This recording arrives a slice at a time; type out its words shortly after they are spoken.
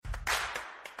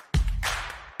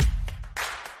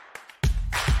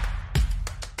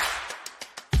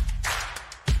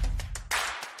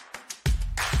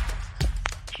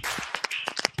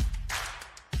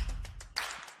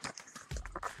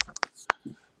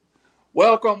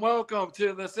Welcome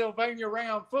to the Sylvania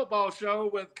Round Football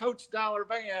Show with Coach Dollar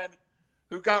Vann,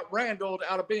 who got Randalled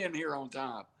out of being here on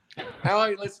time.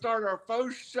 Allie, let's start our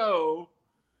first show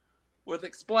with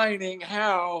explaining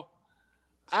how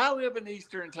I live in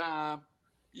Eastern Time.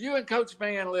 You and Coach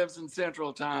Vann lives in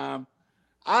Central Time.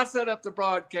 I set up the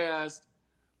broadcast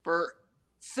for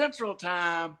Central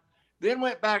Time, then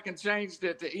went back and changed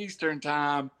it to Eastern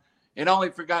Time, and only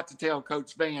forgot to tell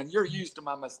Coach Vann, you're used to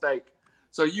my mistake.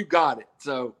 So you got it.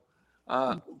 So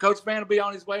Coach Vann will be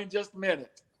on his way in just a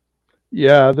minute.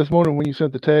 Yeah, this morning when you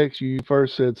sent the text, you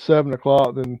first said 7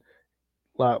 o'clock, then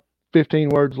like 15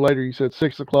 words later, you said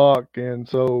 6 o'clock. And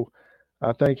so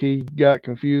I think he got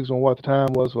confused on what the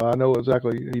time was. Well, I know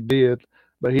exactly he did,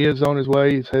 but he is on his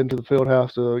way. He's heading to the field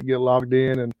house to get logged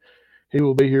in, and he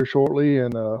will be here shortly.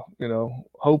 And,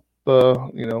 hope,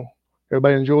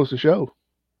 everybody enjoys the show.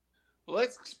 Well,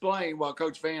 let's explain why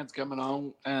Coach Vann's coming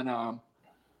on and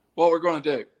what we're going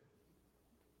to do.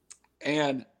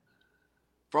 And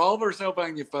for all of our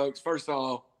Sylvania folks, first of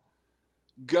all,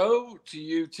 go to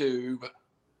YouTube,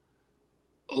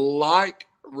 like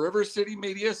RiverCity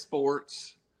Media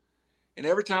Sports, and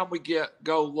every time we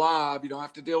go live, you don't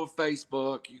have to deal with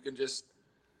Facebook. You can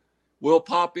we'll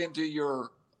pop into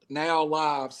your now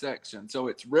live section. So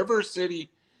it's RiverCity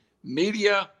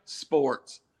Media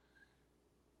Sports.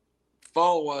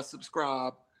 Follow us,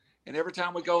 subscribe, and every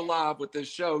time we go live with this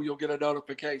show, you'll get a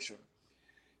notification.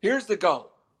 Here's the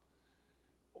goal.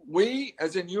 We,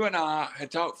 as in you and I,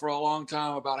 had talked for a long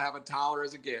time about having Tyler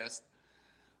as a guest.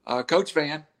 Coach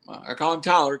Vann, I call him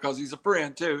Tyler because he's a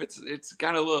friend too. It's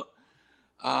kind of a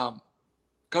little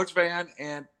Coach Vann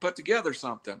and put together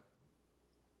something.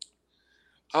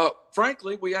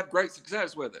 Frankly, we had great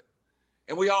success with it,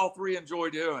 and we all three enjoy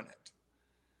doing it.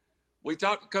 We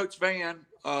talked to Coach Vann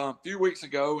a few weeks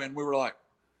ago, and we were like,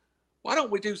 why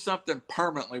don't we do something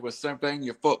permanently with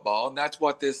Sylvania football? And that's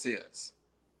what this is.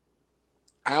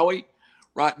 Howie,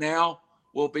 right now,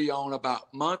 we'll be on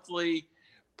about monthly,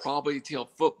 probably till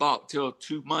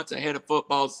 2 months ahead of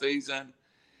football season,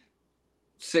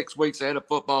 6 weeks ahead of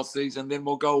football season. Then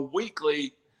we'll go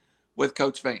weekly with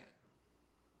Coach Vann.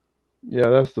 Yeah,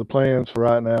 that's the plans for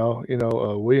right now.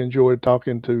 We enjoyed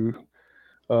talking to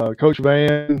Coach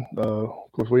Vann.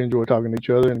 Of course, we enjoy talking to each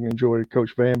other and enjoy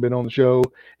Coach Vann being on the show.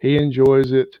 He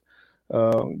enjoys it.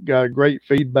 Got great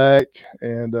feedback,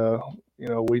 and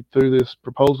we threw this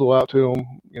proposal out to him,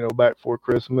 back before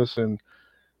Christmas, and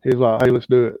he's like, "Hey, let's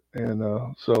do it."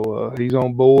 And so he's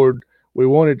on board. We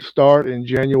wanted to start in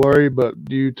January, but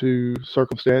due to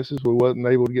circumstances, we wasn't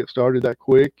able to get started that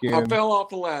quick. And I fell off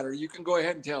the ladder. You can go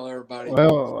ahead and tell everybody.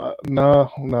 Well, no,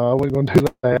 I wasn't going to do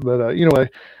that. But anyway,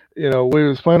 we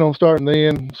was planning on starting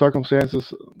then.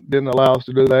 Circumstances didn't allow us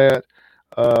to do that.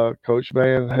 Coach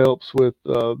Vann helps with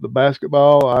the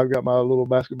basketball. I've got my little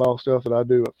basketball stuff that I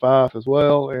do at 5 as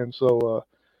well. And so,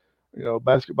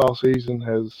 basketball season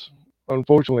has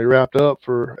unfortunately wrapped up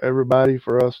for everybody,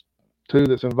 for us too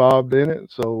that's involved in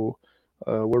it. So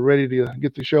we're ready to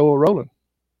get the show rolling.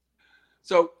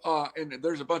 So, and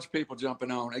there's a bunch of people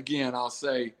jumping on. Again, I'll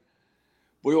say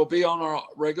we will be on our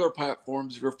regular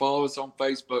platforms if you follow us on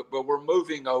Facebook, but we're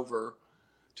moving over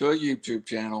to a YouTube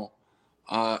channel.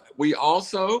 We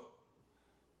also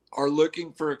are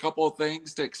looking for a couple of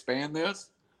things to expand this.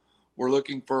 We're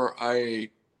looking for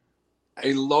a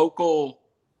local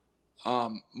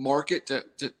market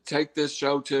to take this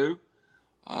show to,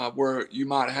 where you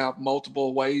might have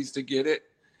multiple ways to get it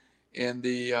in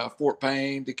the Fort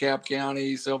Payne, DeKalb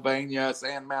County, Sylvania,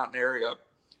 Sand Mountain area.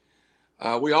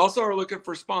 We also are looking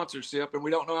for sponsorship, and we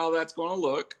don't know how that's going to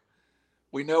look.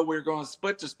 We know we're going to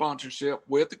split the sponsorship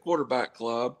with the quarterback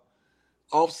club,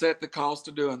 offset the cost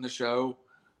of doing the show,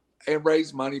 and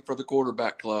raise money for the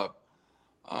quarterback club.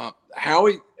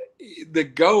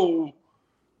 The goal,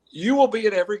 you will be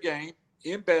at every game,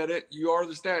 embedded. You are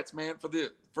the stats man for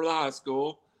the high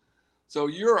school. So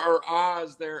you're our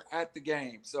eyes there at the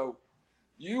game. So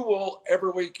you will, every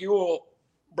week, you will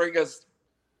bring us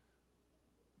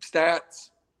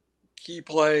stats, key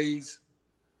plays,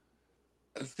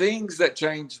 things that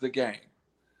change the game.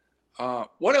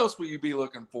 What else will you be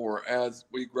looking for as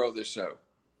we grow this show?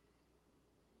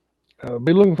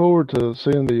 Be looking forward to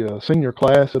seeing the senior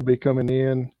class that will be coming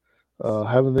in,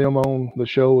 having them on the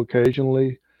show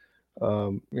occasionally.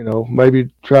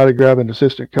 Maybe try to grab an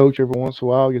assistant coach every once in a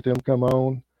while, get them to come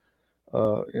on.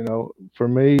 For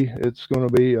me, it's going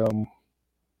to be,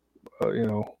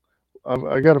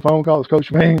 I got a phone call. It's Coach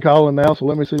Vann calling now, so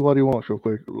let me see what he wants real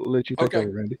quick. I'll let you take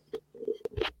over, Randy.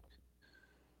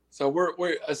 So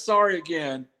we're sorry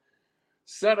again.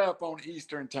 Set up on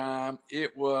Eastern time.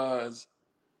 It was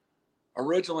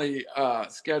originally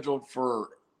scheduled for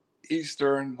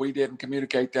Eastern. We didn't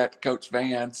communicate that to Coach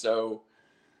Vann, so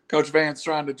Coach Vann's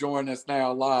trying to join us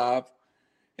now live.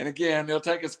 And again, it'll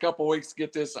take us a couple weeks to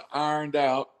get this ironed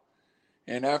out.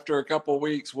 And after a couple of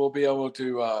weeks, we'll be able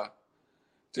to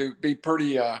be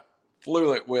pretty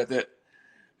fluent with it.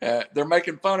 They're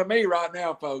making fun of me right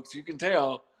now, folks. You can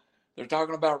tell they're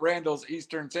talking about Randall's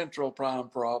Eastern Central Prime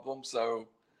problem. So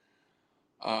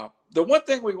the one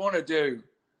thing we want to do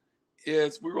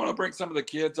is we want to bring some of the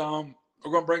kids on.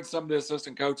 We're going to bring some of the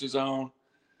assistant coaches on.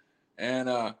 And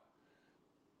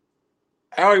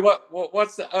Howie,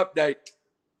 what's the update?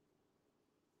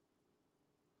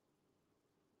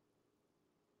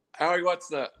 Howie, what's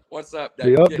the update?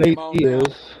 The update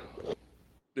is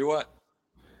do what?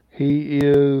 He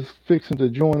is fixing to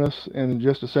join us in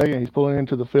just a second. He's pulling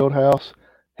into the field house.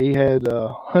 He had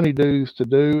honeydews to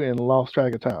do and lost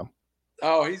track of time.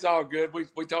 Oh, he's all good.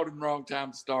 We told him the wrong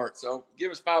time to start. So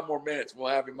give us 5 more minutes. We'll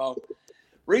have him on.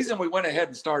 Reason we went ahead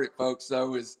and started, folks,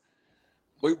 though, is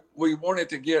we wanted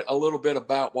to get a little bit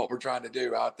about what we're trying to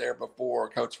do out there before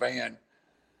Coach Vann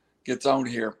gets on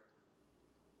here.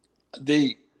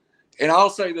 And I'll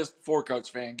say this before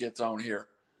Coach Vann gets on here.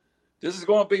 This is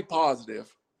going to be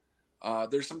positive.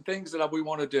 There's some things that we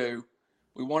want to do.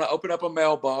 We want to open up a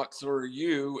mailbox where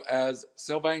you, as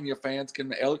Sylvania fans,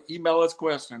 can email us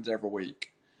questions every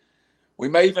week. We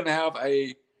may even have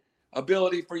a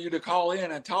ability for you to call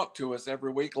in and talk to us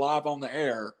every week live on the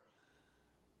air.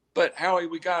 But Howie,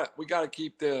 we got to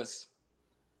keep this.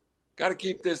 Got to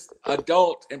keep this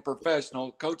adult and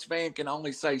professional. Coach Vann can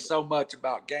only say so much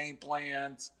about game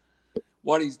plans,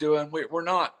 what he's doing. We're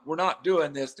not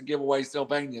doing this to give away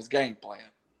Sylvania's game plan.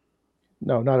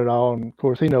 No, not at all. And of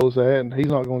course, he knows that, and he's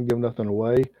not going to give nothing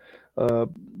away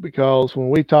because when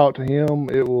we talk to him,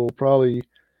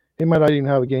 he might not even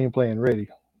have a game plan ready,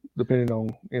 depending on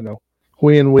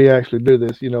when we actually do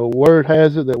this. Word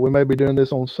has it that we may be doing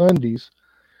this on Sundays,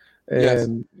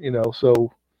 and yes.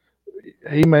 So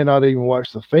he may not even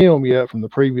watch the film yet from the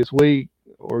previous week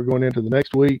or going into the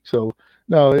next week. So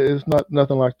no, it's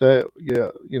nothing like that. Yeah,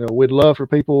 we'd love for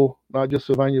people, not just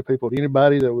Sylvania people,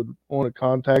 anybody that would want to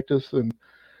contact us and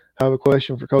have a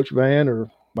question for Coach Vann or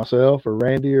myself or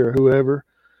Randy or whoever.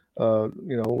 We're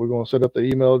going to set up the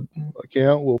email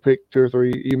account. We'll pick 2 or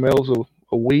 3 emails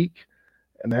a week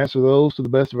and answer those to the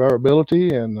best of our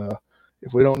ability. And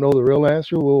if we don't know the real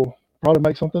answer, we'll probably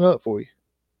make something up for you.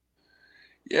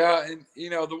 Yeah, and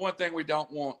the one thing we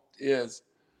don't want is,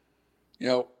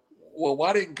 well,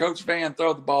 why didn't Coach Vann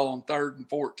throw the ball on 3rd and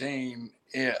 14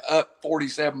 up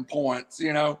 47 points?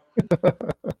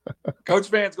 Coach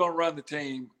Vann's going to run the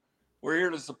team. We're here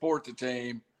to support the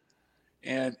team,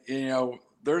 and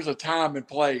there's a time and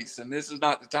place, and this is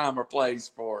not the time or place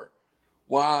for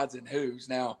whys and whos.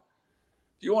 Now,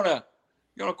 if you want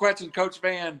to question Coach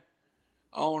Vann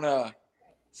on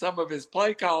some of his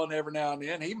play calling every now and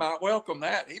then, he might welcome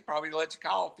that. He probably let you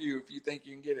call a few if you think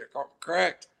you can get it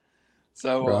correct.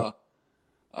 So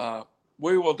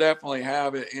we will definitely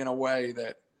have it in a way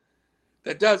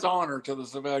that does honor to the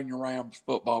Sylvania Rams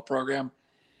football program.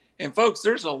 And folks,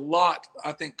 there's a lot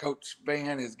I think Coach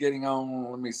Vann is getting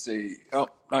on. Let me see. Oh,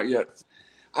 not yet.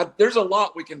 There's a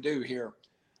lot we can do here.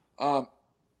 I'm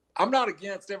not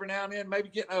against every now and then maybe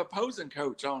getting an opposing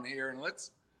coach on here, and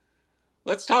let's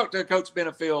talk to Coach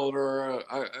Benefield or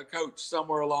a coach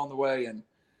somewhere along the way. And,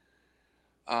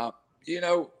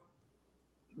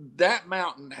 that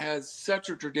mountain has such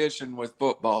a tradition with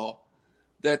football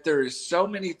that there is so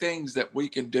many things that we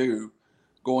can do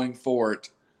going forward.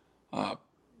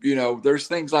 There's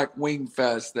things like Wing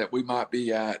Fest that we might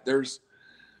be at. There's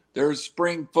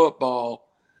spring football.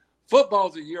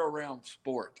 Football's a year-round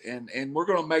sport, and we're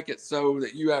going to make it so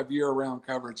that you have year-round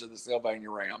coverage of the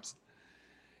Sylvania Rams.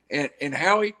 And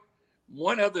Howie,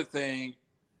 one other thing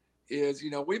is,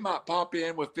 we might pop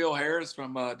in with Phil Harris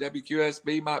from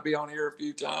WQSB, might be on here a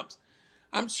few times.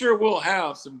 I'm sure we'll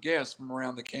have some guests from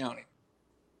around the county.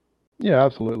 Yeah,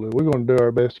 absolutely. We're going to do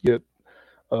our best to get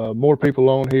more people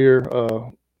on here.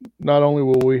 Not only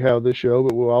will we have this show,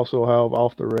 but we'll also have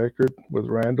Off the Record with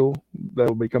Randall. That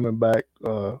will be coming back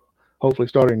hopefully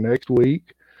starting next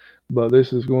week. But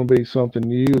this is going to be something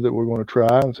new that we're going to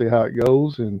try and see how it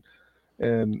goes. And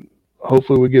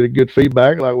hopefully we get a good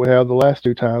feedback like we have the last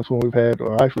 2 times when we've had,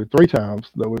 or actually 3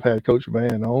 times that we've had Coach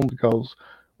Vann on, because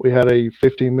we had a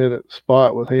 15-minute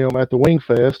spot with him at the Wing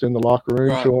Fest in the locker room,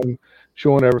 right,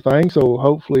 showing everything. So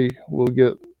hopefully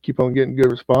we'll keep on getting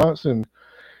good response, and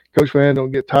Coach Vann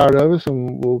don't get tired of us,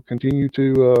 and will continue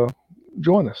to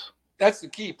join us. That's the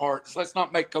key part. So let's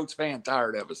not make Coach Vann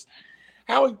tired of us.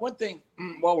 Howie, one thing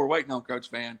while we're waiting on Coach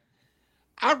Vann,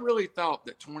 I really thought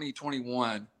that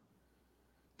 2021,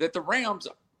 that the Rams,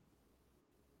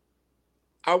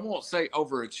 I won't say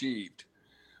overachieved,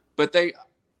 but they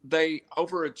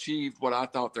overachieved what I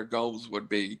thought their goals would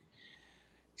be.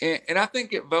 And I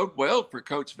think it boded well for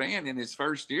Coach Vann in his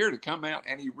first year to come out,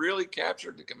 and he really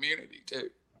captured the community too.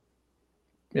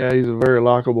 Yeah, he's a very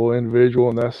likable individual,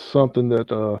 and that's something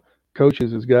that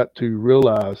coaches has got to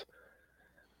realize.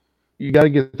 You got to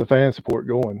get the fan support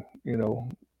going.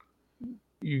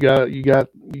 You got to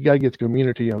get the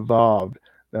community involved.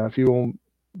 Now, if you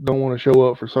don't want to show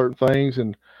up for certain things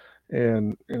and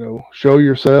show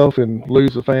yourself and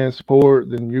lose the fan support,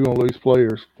 then you're gonna lose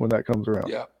players when that comes around.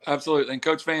 Yeah, absolutely. And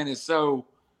Coach Vann is so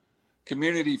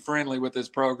community friendly with this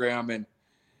program, and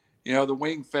the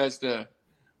Wing Fest.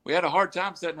 We had a hard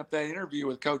time setting up that interview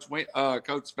with Coach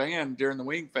Vann during the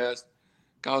Wing Fest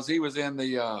because he was in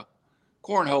the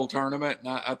cornhole tournament, and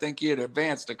I think he had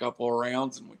advanced a couple of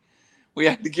rounds, and we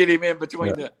had to get him in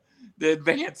between the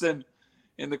advance and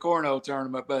in the cornhole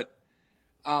tournament. But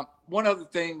one other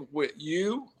thing with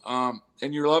you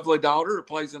and your lovely daughter who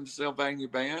plays in the Sylvania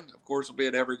band, of course, will be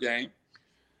at every game.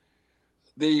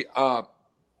 The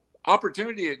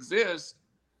opportunity exists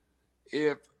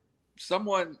if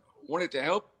someone wanted to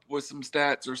help with some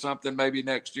stats or something maybe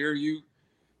next year. You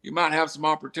might have some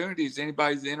opportunities.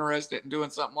 Anybody's interested in doing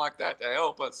something like that to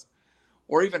help us,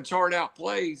 or even chart out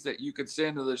plays that you could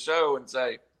send to the show and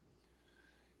say,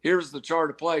 here's the chart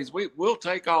of plays. We'll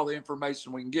take all the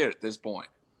information we can get at this point.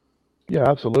 Yeah,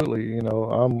 absolutely.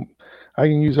 I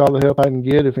can use all the help I can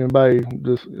get. If anybody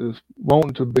just is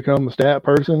wanting to become a stat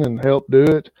person and help do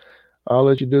it, I'll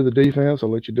let you do the defense.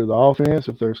 I'll let you do the offense.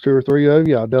 If there's two or three of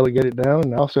you, I'll delegate it down,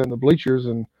 and I'll sit in the bleachers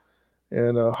and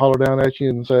holler down at you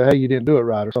and say, hey, you didn't do it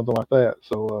right, or something like that.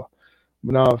 So,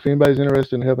 but no, if anybody's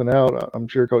interested in helping out, I'm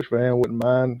sure Coach Vann wouldn't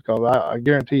mind, because I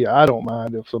guarantee you I don't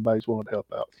mind if somebody's willing to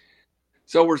help out.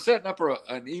 So we're setting up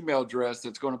an email address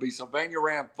that's going to be Sylvania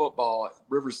Ram Football at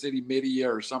RiverCity Media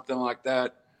or something like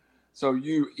that. So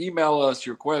you email us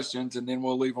your questions, and then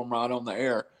we'll leave them right on the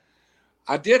air.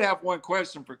 I did have one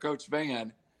question for Coach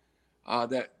Vann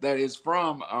that is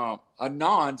from a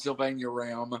non-Sylvania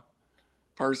Ram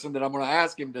person that I'm going to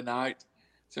ask him tonight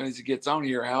as soon as he gets on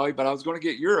here, Howie. But I was going to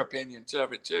get your opinion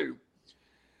of it too.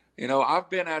 I've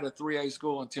been at a 3A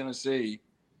school in Tennessee.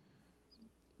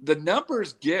 The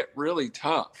numbers get really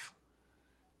tough.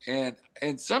 And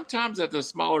sometimes at the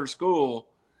smaller school,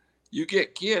 you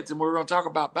get kids, and we're going to talk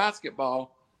about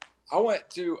basketball. I went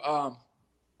to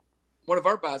one of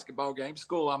our basketball games,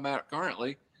 school I'm at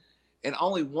currently, and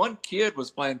only one kid was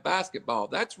playing basketball.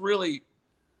 That's really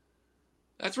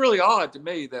odd to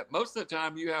me that most of the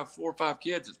time you have 4 or 5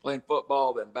 kids that's playing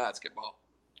football than basketball.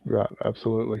 Right,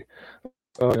 absolutely.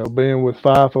 Being with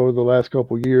Fife over the last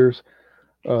couple of years,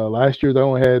 last year they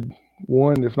only had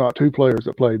one, if not 2 players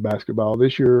that played basketball.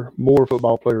 This year, more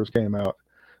football players came out.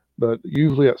 But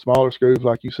usually at smaller schools,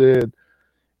 like you said,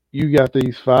 you got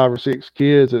these 5 or 6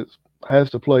 kids that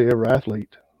has to play every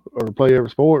athlete or play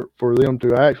every sport for them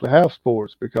to actually have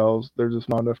sports, because there's just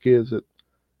not enough kids that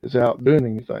is out doing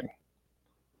anything.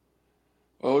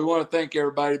 Well, we want to thank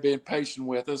everybody being patient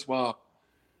with us while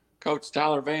Coach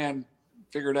Tyler Vann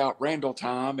figured out Randall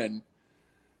time and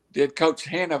did Coach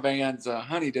Hannah Vann's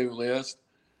honeydew list.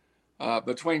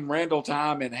 Between Randall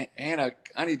time and Hannah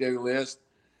honeydew list,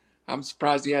 I'm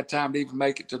surprised he had time to even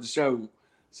make it to the show.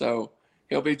 So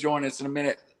he'll be joining us in a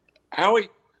minute. Howie,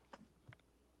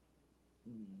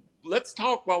 let's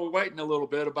talk while we're waiting a little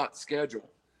bit about the schedule.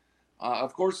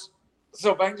 Of course,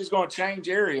 Sylvania's going to change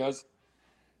areas.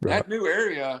 Right. That new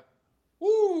area,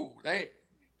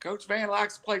 Coach Vann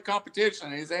likes to play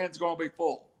competition, and his hand's going to be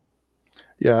full.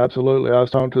 Yeah, absolutely. I was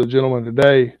talking to a gentleman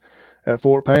today at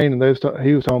Fort Payne, and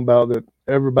he was talking about that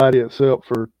everybody except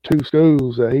for 2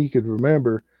 schools that he could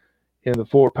remember in the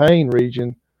Fort Payne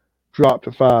region dropped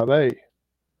to 5A.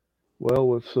 Well,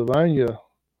 with Sylvania,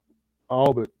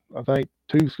 all but I think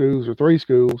 2 schools or 3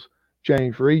 schools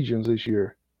changed regions this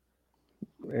year.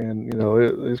 And,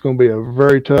 it's going to be a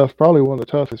very tough, probably one of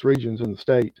the toughest regions in the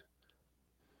state.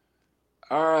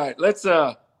 All right, let's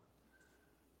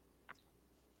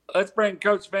bring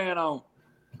Coach Vann on.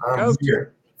 Coach,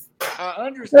 here. I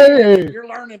understand you're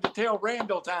learning to tell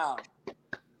Randall time.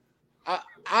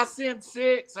 I send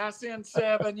 6, I send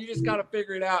 7. You just got to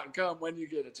figure it out and come when you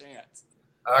get a chance.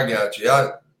 I got you.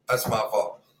 That's my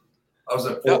fault. I was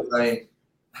in Fort Payne.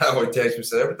 Howie texted me,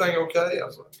 said, everything okay? I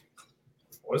was like,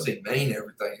 what does he mean,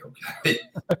 everything okay?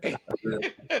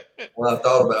 When I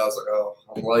thought about it, I was like, oh,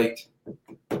 I'm late.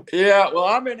 Yeah, well,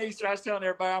 I'm in Eastern. I was telling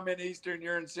everybody I'm in Eastern.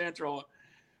 You're in Central.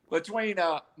 Between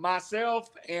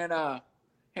myself and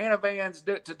Hannah Vann's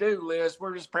to-do list.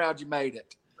 We're just proud you made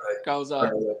it. Because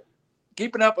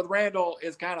keeping up with Randall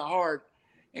is kind of hard.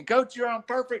 And, Coach, you're on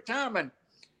perfect timing.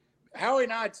 Howie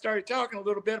and I had started talking a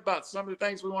little bit about some of the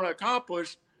things we want to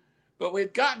accomplish, but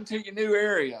we'd gotten to your new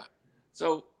area.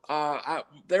 So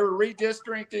they were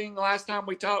redistricting last time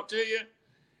we talked to you.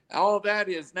 All of that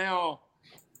is now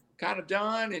kind of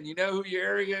done, and you know who your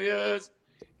area is,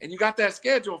 and you got that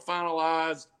schedule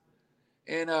finalized.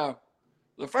 And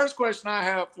the first question I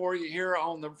have for you here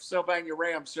on the Sylvania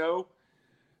Rams show,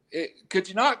 could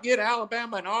you not get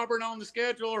Alabama and Auburn on the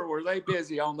schedule, or were they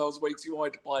busy on those weeks you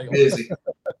wanted to play them? Busy.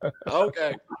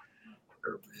 Okay.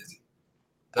 They're busy.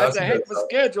 That's a heck of a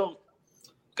schedule.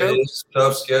 It's a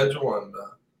tough schedule, and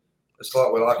it's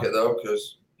like we like it, though,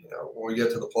 because, when we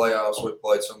get to the playoffs, we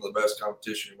played some of the best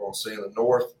competition you're going to see in the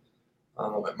North.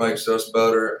 It makes us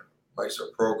better, makes our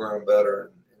program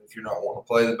better. And if you're not wanting to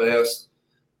play the best,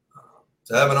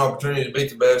 to have an opportunity to beat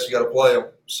the best, you got to play them.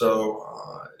 So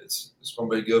it's going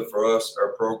to be good for us,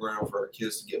 our program, for our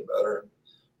kids to get better. And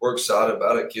we're excited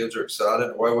about it. Kids are excited.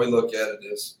 The way we look at it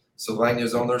is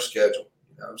Sylvania's on their schedule,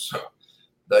 so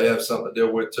they have something to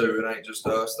deal with too. It ain't just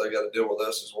us. They got to deal with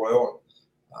us as well.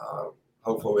 And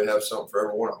hopefully we have something for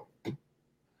every one of them.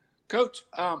 Coach,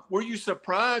 were you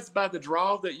surprised by the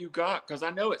draw that you got? Because I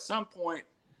know at some point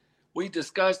we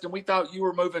discussed and we thought you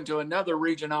were moving to another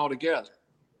region altogether.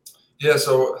 Yeah,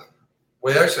 so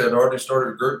we actually had already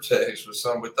started a group text with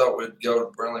some. We thought we'd go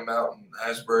to Burnley Mountain.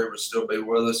 Asbury would still be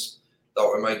with us.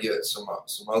 Thought we might get some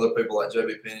other people like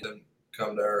JB Pennington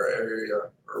come to our area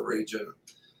or region.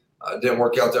 It didn't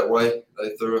work out that way.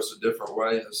 They threw us a different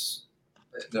way.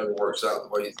 It never works out the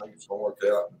way you think it's going to work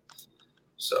out.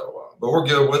 So, but we're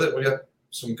good with it. We got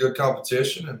some good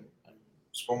competition, and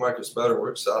it's going to make us better.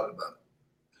 We're excited about it.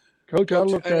 Coach, I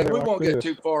look at it. We won't get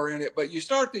too far in it, but you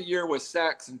start the year with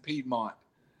Sachs and Piedmont.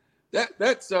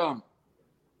 That's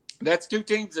two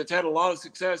teams that's had a lot of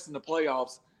success in the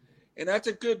playoffs, and that's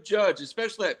a good judge,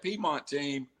 especially that Piedmont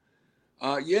team.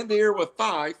 You end the year with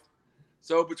 5.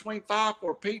 So between 5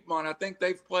 for Piedmont, I think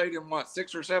they've played in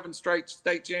 6 or 7 straight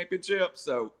state championships.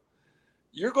 So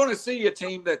you're going to see a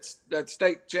team that's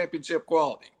state championship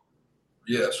quality.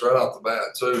 Yes, right off the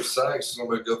bat. So Sachs is going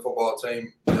to be a good football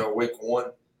team. Week 1,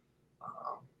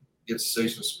 gets to see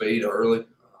some speed early,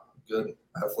 good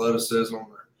athleticism,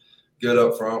 good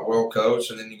up front, well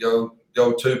coached, and then you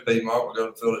go to Piedmont. We go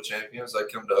to the Field of Champions. They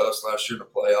come to us last year in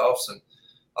the playoffs, and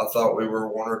I thought we were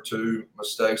 1 or 2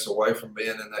 mistakes away from being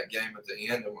in that game at the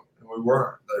end, and we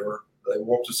weren't. They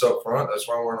whooped us up front. That's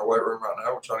why we're in the weight room right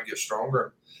now. We're trying to get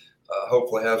stronger, and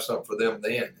hopefully have something for them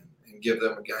then, and give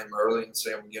them a game early and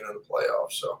see them get into the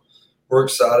playoffs. So we're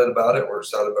excited about it. We're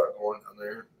excited about going down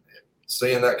there.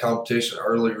 Seeing that competition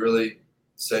early really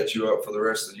sets you up for the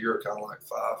rest of the year, kind of like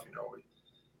 5.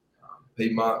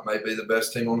 Piedmont may be the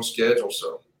best team on the schedule,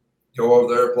 so go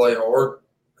over there, play hard,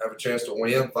 have a chance to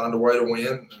win, find a way to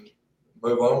win, and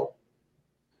move on.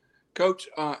 Coach,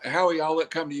 Howie, I'll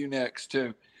come to you next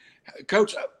too.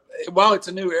 Coach, while it's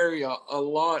a new area, a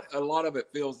lot of it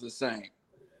feels the same.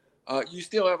 You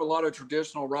still have a lot of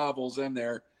traditional rivals in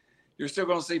there. You're still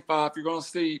going to see 5. You're going to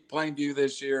see Plainview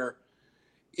this year.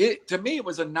 To me, it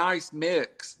was a nice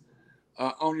mix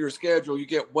on your schedule. You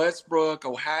get Westbrook,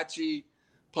 Ohatchee,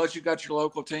 plus you got your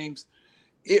local teams.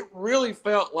 It really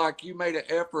felt like you made an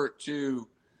effort to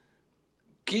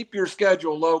keep your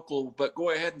schedule local, but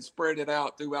go ahead and spread it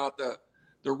out throughout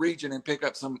the region and pick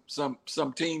up some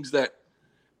teams that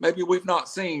maybe we've not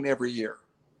seen every year.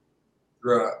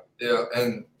 Right. Yeah.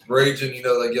 And region,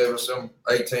 they gave us some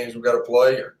 8 teams we got to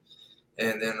play,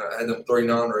 and then I had them 3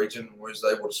 non-region. We was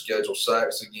able to schedule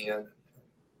Sachs again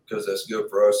because that's good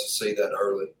for us to see that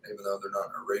early, even though they're not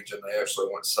in our region. They actually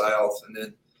went south, and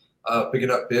then picking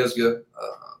up Pisgah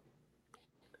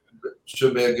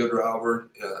should be a good rivalry.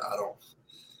 I don't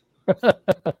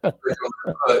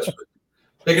much,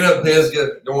 but picking up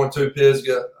Pisgah, going to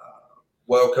Pisgah,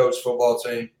 well-coached football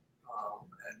team,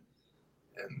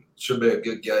 and should be a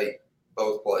good gate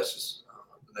both places.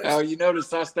 You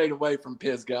notice I stayed away from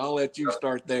Pisgah. I'll let you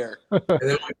start there.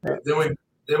 And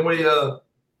then we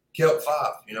kept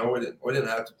 5. We didn't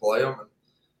have to play them,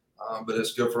 but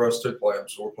it's good for us to play them.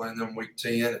 So we're playing them week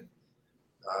 10 and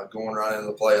going right into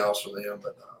the playoffs for them.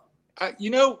 But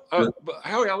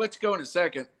Howie, I'll let you go in a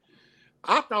second.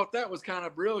 I thought that was kind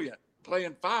of brilliant,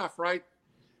 playing 5, right?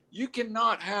 You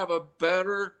cannot have a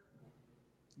better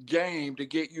game to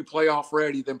get you playoff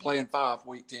ready than playing 5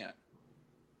 week 10.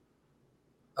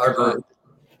 I agree.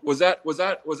 Was that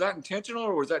intentional,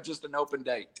 or was that just an open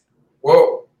date?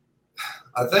 Well,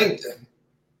 I think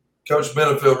Coach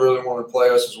Benefield really wanted to play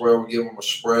us as well. We give them a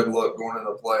spread look going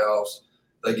into the playoffs.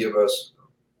 They give us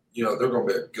they're going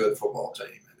to be a good football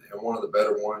team and one of the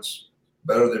better ones,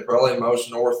 better than probably most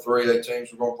North 3A teams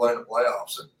we're going to play in the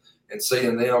playoffs. And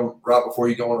seeing them right before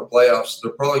you go into the playoffs,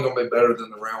 they're probably going to be better than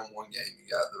the round one game you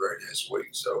got the very next week.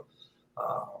 So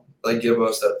they give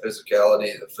us that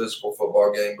physicality, the physical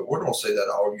football game, but we're going to see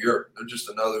that all year. They're just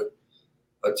a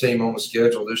team on the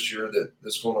schedule this year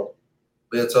that's going to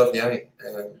be a tough game.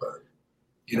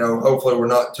 And hopefully we're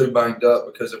not too banged up,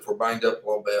 because if we're banged up a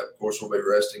little bit, of course we'll be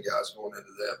resting guys going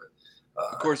into that. But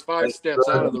of course, 5 steps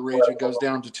out of the region goes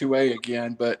down to 2A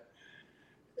again, but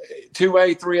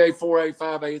 2A, 3A, 4A,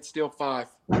 5A, it's still 5.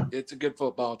 It's a good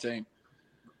football team.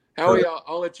 Howie,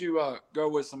 I'll let you go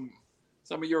with some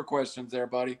of your questions there,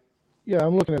 buddy. Yeah,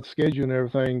 I'm looking at the schedule and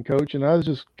everything, Coach, and I was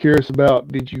just curious about,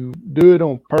 did you do it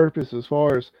on purpose as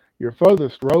far as your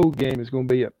furthest road game is going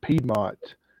to be at Piedmont?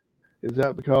 Is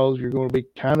that because you're going to be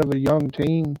kind of a young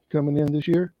team coming in this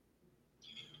year?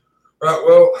 Right.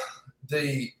 Well,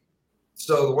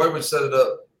 so the way we set it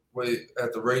up,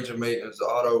 at the region meeting is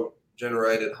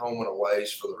auto-generated home and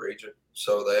aways for the region.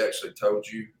 So they actually told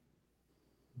you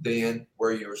then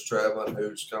where you was traveling,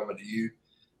 who's coming to you,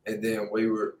 and then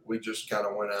we just kind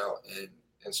of went out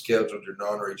and scheduled your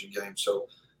non-region game. So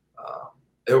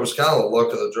it was kind of the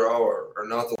luck of the draw, or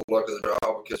not the luck of the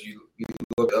draw, because you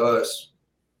look at us.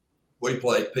 We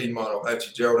played Piedmont,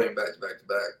 Ohatchee, Geraldine back to back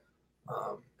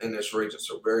in this region.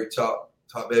 So very top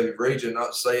heavy region.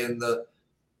 Not saying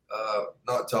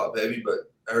not top heavy,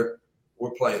 but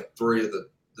we're playing 3 of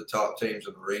the top teams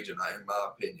in the region, in my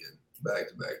opinion, back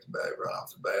to back right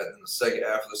off the bat. And the second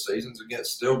half of the season's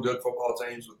against still good football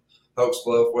teams with Oaks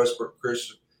Bluff, Westbrook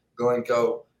Christian,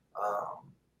 Glencoe.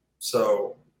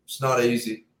 So it's not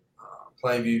easy.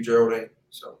 Plainview, Geraldine.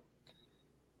 So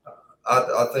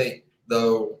I think,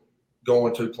 though,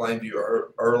 going to Plainview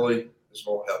early is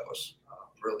going to help us,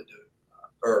 really do.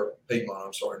 Or Piedmont,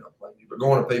 I'm sorry, not Plainview. But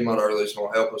going to Piedmont early is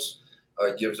going to help us.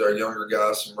 Gives our younger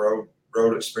guys some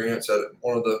road experience at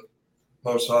one of the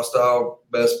most hostile,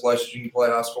 best places you can play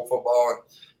high school football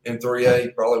in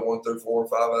 3A, probably 1 through 4 or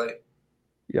 5A.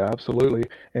 Yeah, absolutely.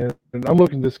 And I'm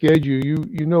looking at the schedule.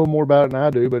 You know more about it than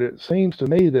I do, but it seems to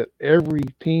me that every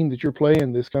team that you're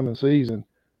playing this coming season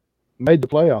made the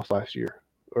playoffs last year.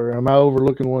 Or am I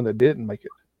overlooking one that didn't make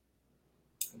it?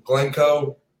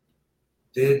 Glencoe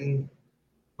didn't,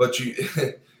 but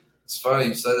it's funny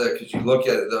you say that, because you look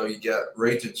at it, though, you got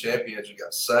region champions, you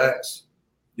got Sachs,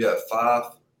 you have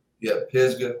Fife, you have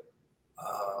Pisgah,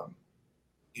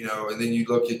 and then you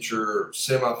look at your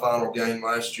semifinal game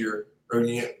last year, or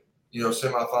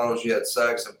semifinals, you had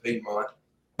Sachs and Piedmont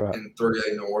in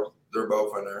 3A North. They're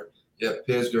both in there. You have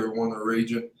Pisgah, who won the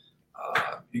region.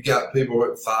 You got people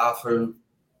at Fife who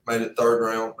made it 3rd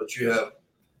round, but you have a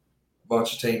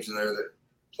bunch of teams in there that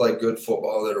play good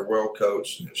football, that are well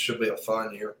coached. It should be a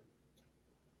fun year.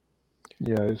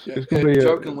 Yeah, it's going to be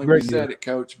jokingly, a great we year. said it,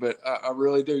 Coach, but I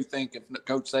really do think if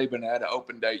Coach Saban had an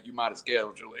open date, you might have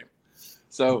scheduled him.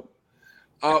 So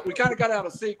we kind of got out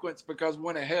of sequence because we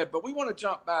went ahead, but we want to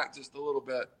jump back just a little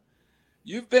bit.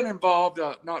 You've been involved,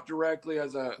 not directly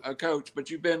as a coach, but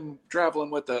you've been traveling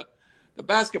with the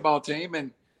basketball team.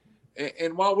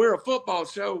 And while we're a football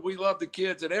show, we love the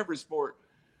kids at every sport.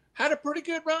 Had a pretty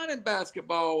good run in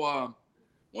basketball. Why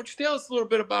don't you tell us a little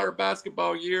bit about our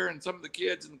basketball year and some of the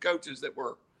kids and coaches that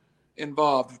were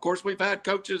involved? Of course, we've had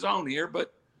coaches on here,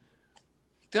 but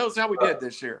tell us how we did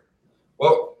this year.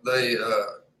 Well, they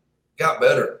got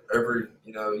better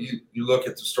you look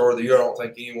at the start of the year. I don't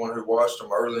think anyone who watched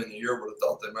them early in the year would have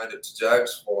thought they made it to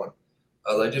Jacksonville.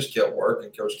 They just kept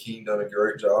working. Coach King done a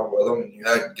great job with them. And you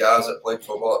had guys that played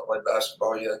football, that played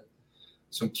basketball. You had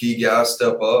some key guys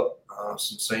step up.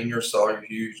 Some seniors, Sawyer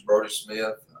Hughes, Brody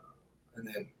Smith, and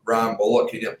then Ryan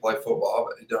Bullock. He didn't play football,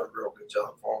 but he done a real good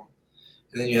job for him.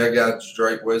 And then you had guys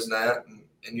Drake Wisnat,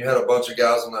 and you had a bunch of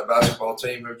guys on that basketball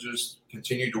team who just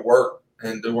continued to work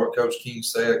and do what Coach King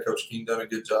said. Coach King done a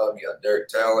good job. You got Derek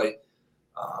Talley,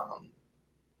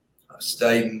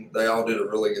 Staten. They all did a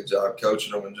really good job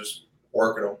coaching them and just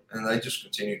working them, and they just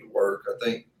continue to work. I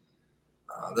think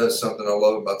that's something I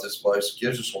love about this place.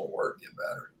 Kids just want to work and get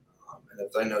better. And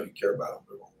if they know you care about them,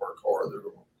 they're going to work hard. They're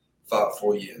going to fight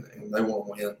for you, and they want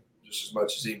to win just as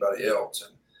much as anybody else.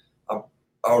 And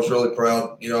I was really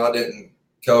proud. I didn't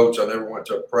coach. I never went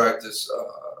to a practice.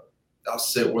 I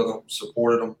sit with them,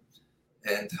 supported them,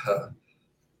 and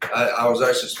I was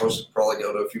actually supposed to probably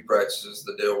go to a few practices.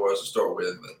 The deal was to start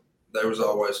with, but they was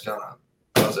always kind of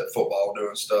I was at football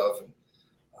doing stuff. And,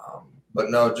 but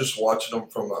no, just watching them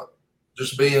from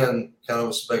just being kind of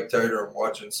a spectator and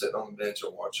watching, sitting on the bench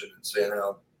and watching and seeing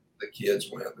how the kids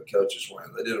win, the coaches win.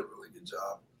 They did a really good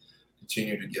job.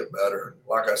 continue to get better.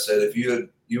 Like I said, if you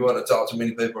wouldn't have talked to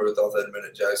many people who thought they'd been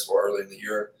at Jacksonville early in the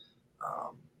year,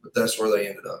 but that's where they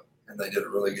ended up, and they did a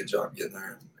really good job getting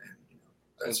there. And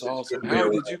that's awesome. How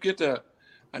did you get to?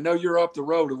 I know you're up the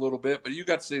road a little bit, but you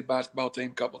got to see the basketball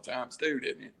team a couple of times too,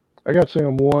 didn't you? I got to see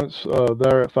them once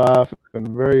there at 5, and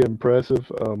very impressive.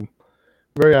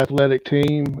 Very athletic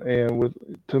team, and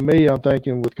to me, I'm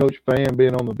thinking with Coach Vann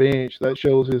being on the bench, that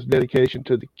shows his dedication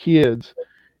to the kids,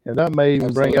 and that may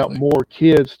even bring out more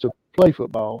kids to play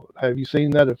football. Have you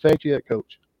seen that effect yet,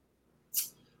 Coach?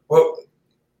 Well,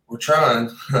 we're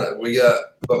trying.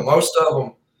 But most of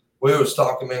them, we was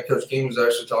talking, man, Coach King was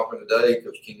actually talking today.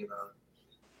 Coach King and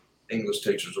I, English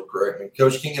teachers will correct me.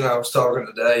 Coach King and I was talking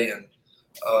today, and,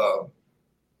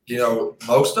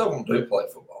 most of them do play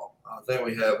football. I think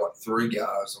we have like 3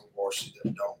 guys on varsity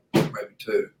that don't, maybe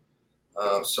 2.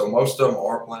 So most of them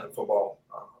are playing football.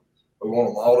 We want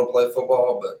them all to play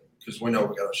football, but because we know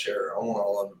we got to share. I want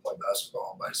all of them to play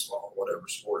basketball, baseball, whatever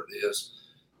sport it is.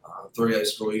 3A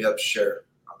school, you have to share.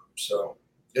 So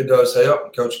it does help.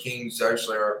 And Coach King's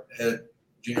actually our head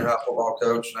junior high football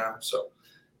coach now, so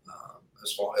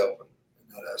that's going to help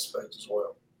in that aspect as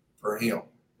well for him,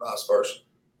 vice versa.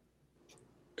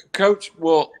 Coach,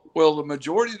 will the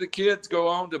majority of the kids go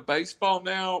on to baseball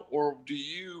now, or do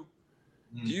you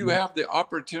have the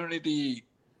opportunity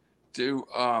to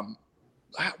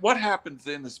what happens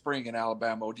in the spring in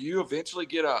Alabama? Do you eventually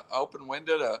get an open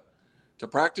window to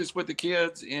practice with the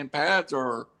kids in pads,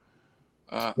 or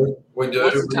we do.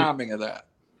 What's the timing of that?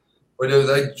 We do.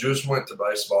 They just went to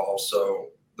baseball, so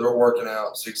they're working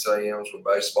out 6 a.m.s with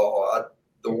baseball.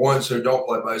 The ones who don't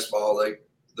play baseball,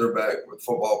 they're back with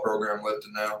football program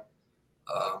lifting now.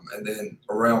 And then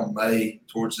around May,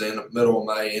 towards the middle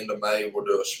of May, end of May, we'll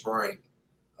do a spring.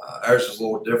 Ours is a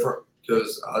little different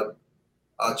because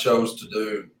I chose to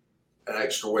do an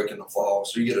extra week in the fall.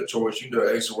 So you get a choice. You can do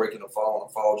an extra week in the fall and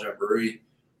a fall jamboree.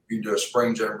 You can do a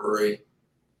spring jamboree.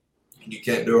 And you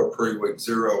can't do a pre-week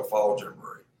 0 fall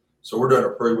jamboree. So we're doing a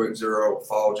pre-week 0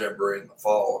 fall jamboree in the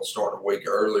fall, starting a week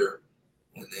earlier,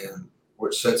 and then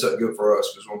which sets up good for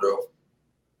us because we'll do a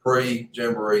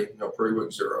pre-jamboree,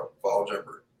 pre-week 0, fall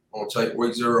jamboree. I'm going to take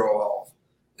week 0 off,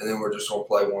 and then we're just going to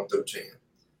play 1 through 10.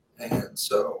 And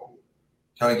so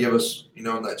kind of give us, in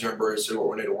that jamboree, see what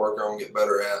we need to work on, get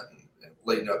better at, and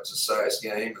leading up to SAC's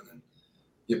game, and then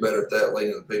get better at that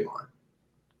leading to the P-line.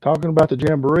 Talking about the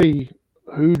jamboree,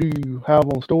 who do you have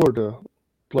on store to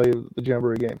play the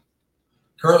jamboree game?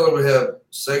 Currently, we have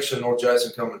Section North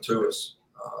Jackson coming to us.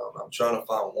 I'm trying to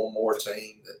find one more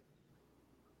team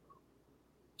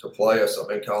to play us. I've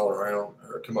been calling around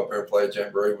or come up here and play a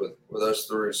jamboree with us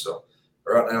 3. So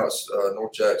right now it's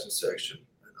North Jackson section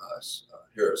and us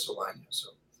here at Sylvania. So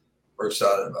we're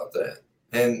excited about that.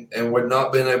 And with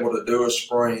not being able to do a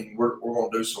spring, we're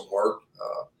going to do some work,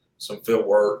 some field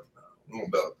work. We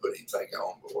won't be able to put anything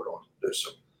on, but we're going to do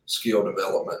some skill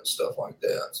development and stuff like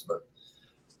that. But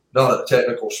not a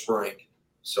technical spring.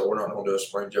 So we're not going to do a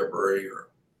spring jamboree or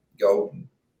golden.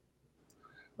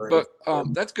 But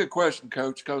that's a good question,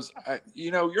 Coach, because,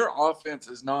 your offense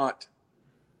is not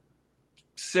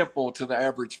simple to the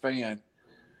average fan.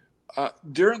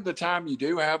 During the time you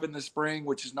do have in the spring,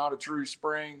 which is not a true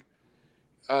spring,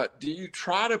 do you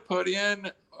try to put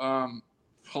in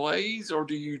plays, or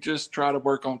do you just try to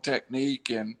work on technique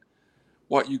and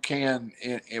what you can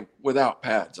without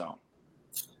pads on?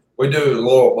 We do a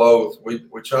little of both.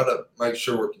 We try to make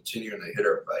sure we're continuing to hit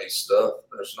our base stuff.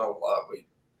 There's not a lot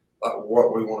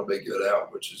what we want to be good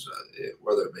at, which is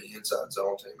whether it be inside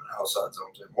zone team and outside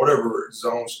zone team, whatever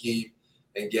zone scheme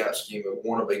and gap scheme we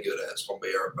want to be good at. It's going to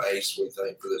be our base, we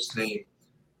think, for this team.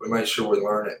 We make sure we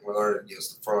learn it. We learn it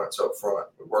against the fronts up front.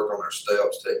 We work on our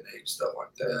steps, techniques, stuff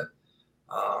like that.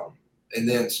 And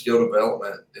then skill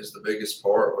development is the biggest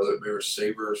part, whether it be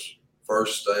receivers,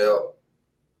 first step,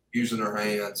 using their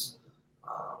hands,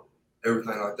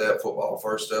 everything like that, football,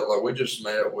 first step. Like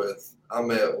I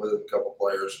met with a couple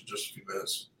players for just a few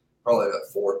minutes, probably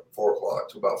at 4 o'clock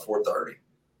to about 4:30.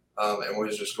 And we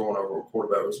was just going over,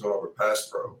 quarterback was going over pass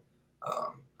pro,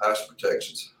 pass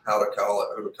protections, how to call it,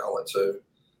 who to call it to,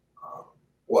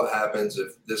 what happens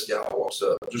if this guy walks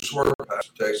up. Just working pass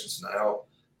protections now,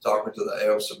 talking to the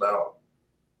elves about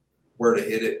where to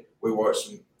hit it. We watched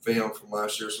some film from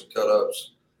last year, some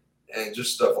cut-ups, and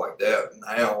just stuff like that.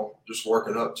 Now, just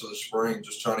working up to the spring,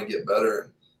 just trying to get better,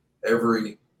 and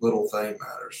every little thing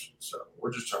matters. So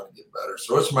we're just trying to get better.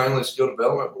 So it's mainly skill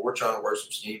development, but we're trying to work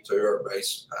some scheme to our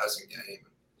base passing game.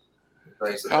 And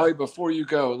things like Howie, before you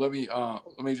go, let me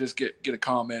just get a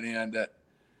comment in that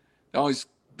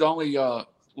the only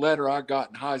letter I got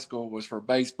in high school was for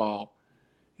baseball,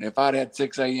 And if I'd had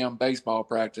 6 a.m. baseball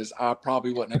practice, I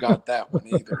probably wouldn't have got that one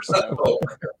either.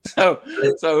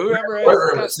 So whoever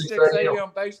has got 6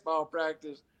 a.m. baseball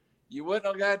practice, you wouldn't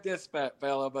have got this fat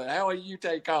fella. But how will you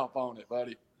take off on it,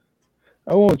 buddy?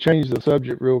 I want to change the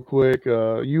subject real quick.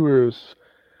 You were,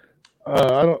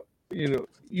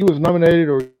 you was nominated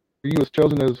or you was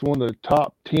chosen as one of the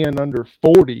top 10 under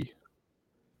 40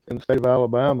 in the state of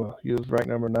Alabama. You was ranked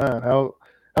number 9. How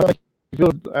do you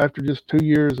feel after just 2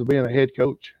 years of being a head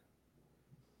coach?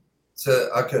 So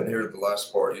I couldn't hear the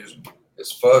last part.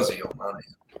 It's fuzzy on my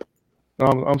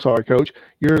end. I'm sorry, Coach.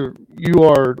 You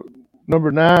are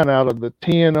number 9 out of the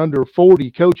 10 under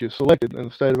 40 coaches selected in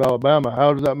the state of Alabama.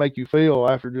 How does that make you feel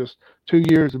after just 2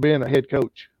 years of being a head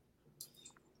coach?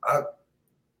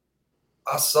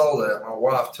 I saw that. My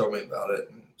wife told me about it,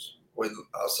 and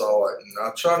I saw it. And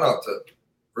I try not to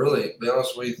really be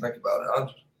honest with you. Think about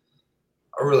it.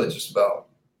 I really just about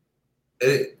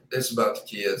it. It's about the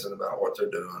kids and about what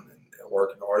they're doing and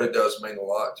working hard. It does mean a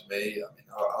lot to me. I mean,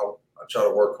 I try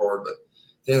to work hard, but at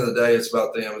the end of the day, it's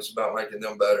about them. It's about making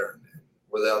them better. And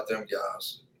without them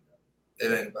guys,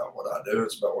 it ain't about what I do.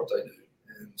 It's about what they do.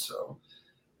 And so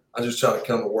I just try to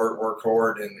come to work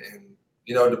hard, and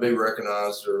to be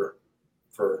recognized for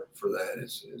that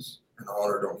is an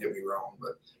honor. Don't get me wrong,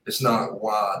 but it's not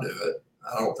why I do it.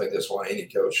 I don't think that's why any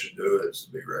coach should do it, is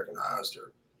to be recognized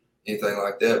or anything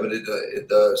like that. But it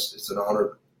does. It's an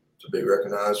honor to be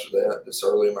recognized for that this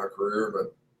early in my career.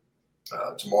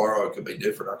 But tomorrow it could be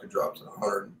different. I could drop to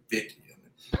 150.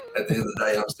 And at the end of the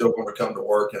day, I'm still going to come to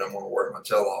work, and I'm going to work my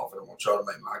tail off, and I'm going to try to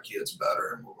make my kids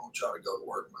better, and we're going to try to go to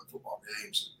work and win football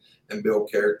games and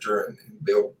build character and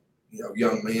build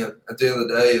young men. At the end of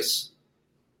the day,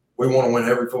 we want to win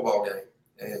every football game,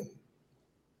 and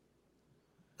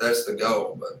that's the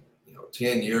goal. But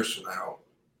 10 years from now,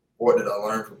 what did I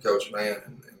learn from Coach Vann?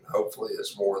 And hopefully,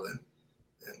 it's more than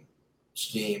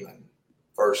scheme and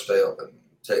first step and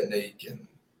technique and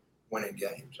winning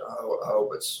games. I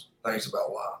hope it's things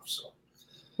about life. So,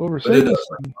 but it does.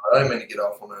 I didn't mean to get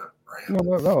off on that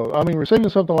rant. No. I mean, receiving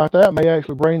something like that may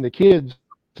actually bring the kids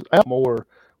out more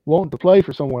wanting to play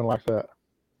for someone like that.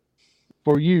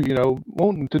 For you,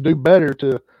 wanting to do better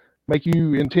to make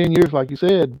you in 10 years, like you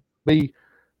said, be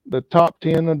the top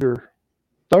 10 under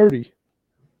 30.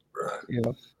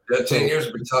 Right. That 10 years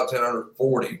would be top 10 under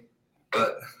 40,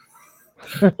 but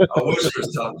I wish it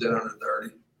was top 10 under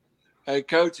 30. Hey,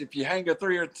 Coach, if you hang a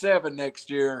 3 or 7 next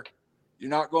year, you're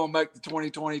not going to make the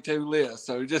 2022 list.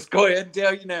 So just go ahead and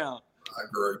tell you now. I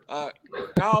agree.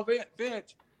 Kyle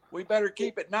Finch, we better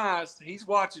keep it nice. He's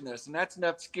watching us, and that's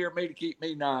enough to scare me to keep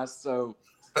me nice. So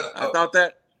I thought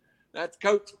that's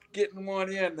Coach getting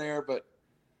one in there. But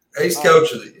he's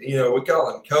coach of the, we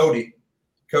call him Cody,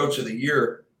 Coach of the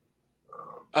Year.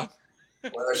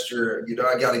 Last year,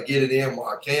 I got to get it in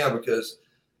while I can, because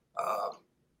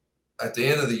at the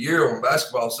end of the year, when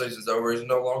basketball season's over, he's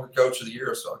no longer Coach of the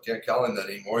Year, so I can't call him that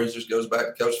anymore. He just goes back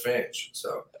to Coach Finch. So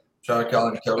I'm trying to call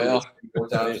him Cody 4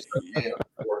 times as I can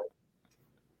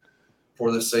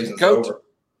before this season's over.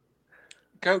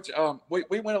 Coach,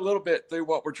 we went a little bit through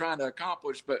what we're trying to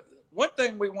accomplish, but one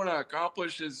thing we want to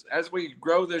accomplish is, as we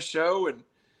grow this show, and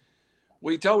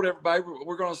we told everybody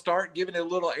we're going to start giving it a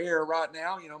little air right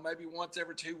now, maybe once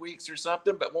every 2 weeks or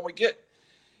something. But when we get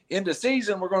into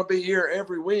season, we're going to be here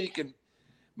every week, and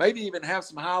maybe even have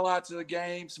some highlights of the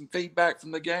game, some feedback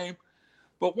from the game.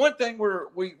 But one thing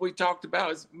we talked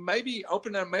about is maybe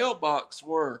opening a mailbox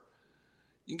where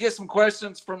you can get some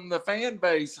questions from the fan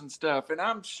base and stuff. And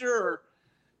I'm sure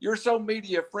you're so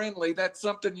media friendly, that's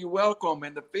something you welcome,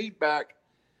 and the feedback.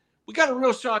 We got a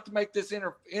real shot to make this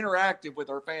interactive with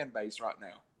our fan base right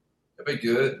now. That'd be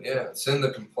good. Yeah, send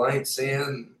the complaints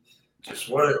in. Just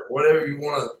whatever you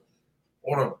want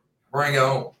to bring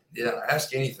on. Yeah,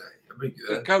 ask anything. It'd be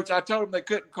good. And Coach, I told them they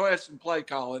couldn't question play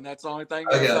calling. That's the only thing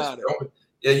about it.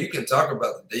 Yeah, you can talk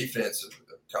about the defensive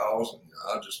calls, and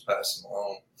I'll just pass them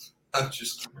along. I'm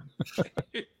just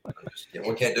kidding.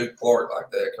 We can't do Clark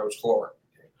like that, Coach Clark.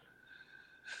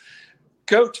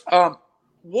 Coach,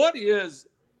 what is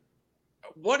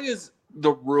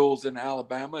the rules in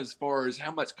Alabama as far as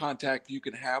how much contact you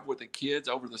can have with the kids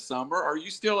over the summer? Are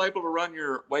you still able to run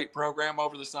your weight program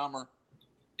over the summer?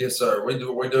 Yes, sir. We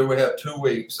do. We have 2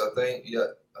 weeks. I think you got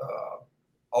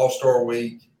All-Star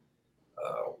Week,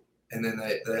 and then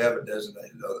they have it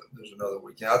designated. There's another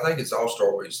weekend. I think it's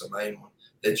All-Star Week's the main one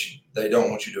that they don't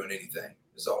want you doing anything.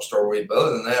 It's All-Star Week. But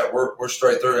other than that, we're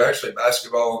straight through. Actually,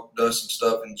 basketball does some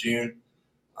stuff in June.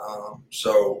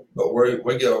 But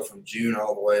we go from June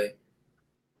all the way.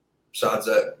 Besides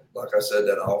that, like I said,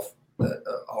 that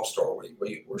All-Star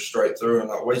Week, we're straight through,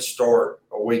 and we start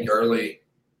a week early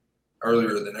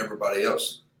earlier than everybody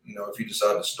else. You know, if you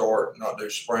decide to start, not do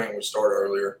spring, we start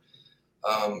earlier.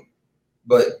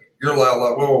 But you're allowed,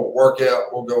 like, we'll work out,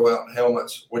 we'll go out in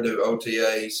helmets, we do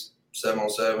OTAs,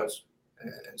 7-on-7s,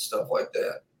 and stuff like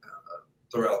that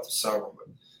throughout the summer. But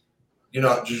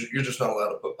you're just not allowed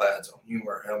to put pads on. You can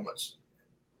wear helmets,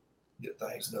 get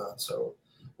things done. So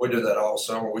we do that all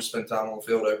summer. We spend time on the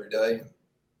field every day and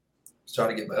try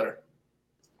to get better.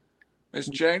 Ms.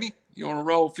 Cheney, you want to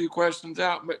roll a few questions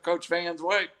out Coach Vann's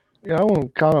way? Yeah, I want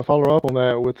to kind of follow up on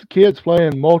that. With kids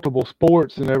playing multiple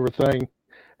sports and everything,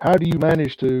 how do you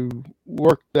manage to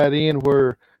work that in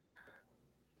where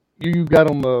you got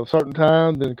them a certain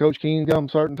time, then Coach King got them a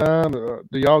certain time? Do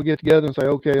y'all get together and say,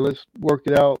 okay, let's work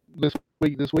it out this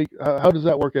week? How does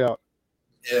that work out?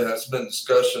 Yeah, it's been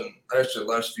discussion actually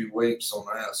the last few weeks on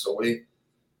that. So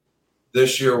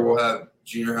this year we'll have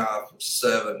junior high from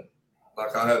 7.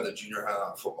 Like, I have the junior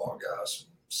high football guys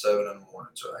from 7 in the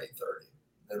morning to 8:30.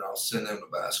 Then I'll send them to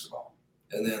basketball.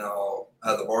 And then I'll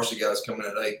have the varsity guys come in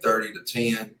at 8:30 to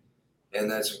 10. And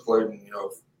that's including,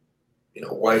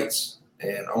 weights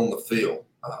and on the field.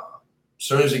 As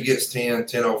soon as it gets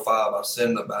 10:05, I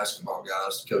send the basketball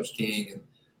guys to Coach King, and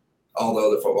all the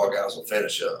other football guys will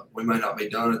finish up. We may not be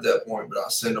done at that point, but I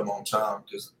send them on time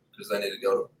because they need to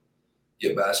go to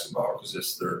get basketball because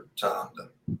it's their time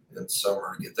in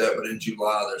summer to get that. But in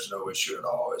July, there's no issue at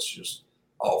all. It's just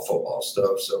all football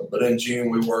stuff. So, but in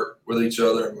June, we work with each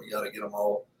other, and we got to get them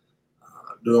all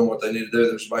doing what they need to do.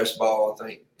 There's baseball, I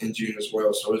think, in June as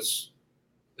well. So it's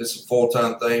a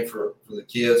full-time thing for the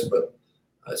kids, but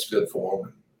it's good for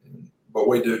them. But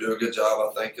we do a good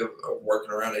job, I think, of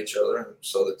working around each other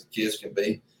so that the kids can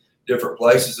be different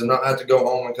places and not have to go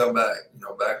home and come back,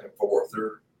 back and forth.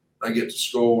 They get to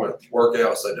school and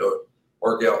workouts, they do it,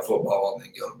 workout, football, and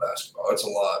then go to basketball. It's a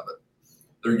lot, but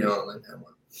they're young and handle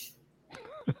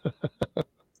it.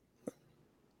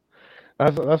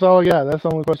 That's all I got. That's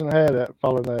the only question I had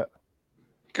following that.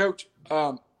 Coach,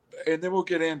 and then we'll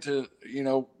get into,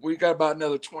 we got about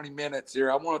another 20 minutes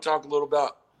here. I want to talk a little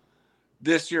about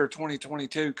this year,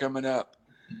 2022, coming up.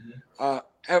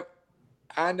 Mm-hmm.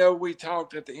 I know we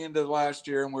talked at the end of last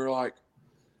year, and we were like,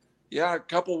 yeah, a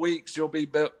couple weeks you'll be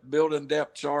building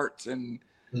depth charts and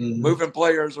mm-hmm. moving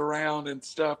players around and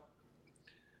stuff.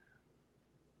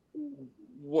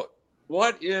 What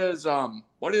is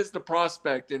the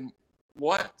prospect, and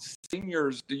what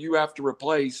seniors do you have to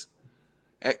replace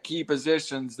at key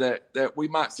positions that we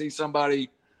might see somebody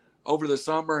over the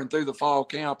summer and through the fall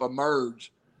camp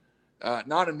emerge?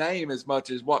 Not a name as much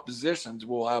as what positions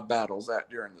we'll have battles at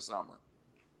during the summer.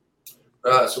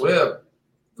 Right. So we have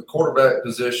the quarterback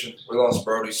position. We lost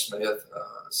Brody Smith,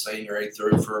 senior. He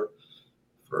threw for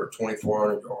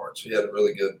 2,400 yards. He had a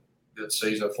really good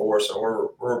season for us. So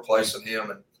we're replacing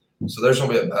him, and so there's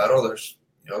going to be a battle. There's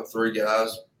 3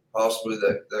 guys possibly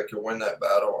that could win that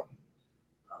battle.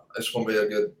 It's going to be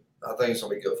I think it's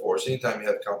going to be good for us. Anytime you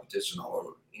have competition all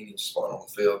over any spot on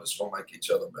the field, it's going to make each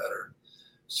other better.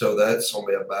 So that's going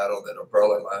to be a battle that'll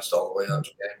probably last all the way up to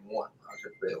game 1. I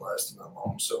could be lasting that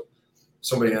long. So it's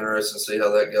going to be interesting to see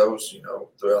how that goes.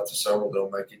 Throughout the summer, they'll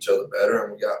make each other better.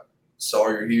 And we got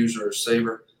Sawyer Hughes, a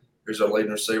receiver. He's our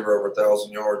leading receiver, over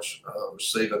 1,000 yards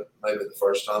receiving, maybe the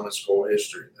first time in school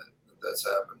history that's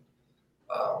happened.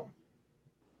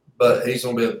 But he's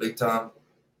going to be a big-time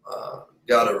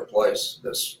guy to replace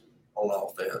that's on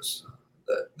offense,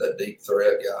 that deep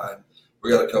threat guy. And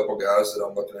we got a couple guys that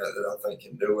I'm looking at that I think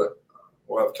can do it.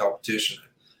 We'll have competition.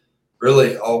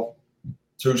 Really, all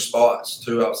 2 spots,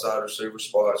 2 outside receiver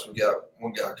spots. We got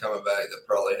one guy coming back that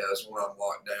probably has one of them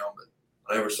locked down, but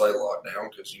I never say locked down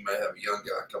because you may have a young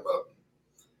guy come up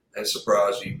and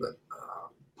surprise you. But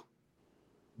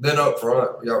then up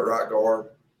front, we got right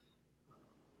guard,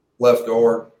 left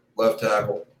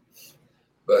tackle.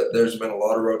 But there's been a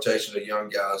lot of rotation of young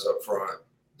guys up front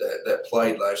that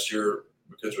played last year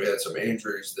because we had some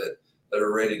injuries that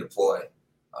are ready to play.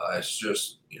 It's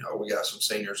just, we got some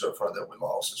seniors up front that we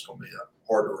lost. It's going to be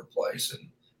hard to replace, and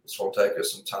it's going to take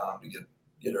us some time to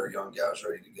get our young guys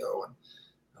ready to go. And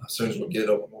as soon as we get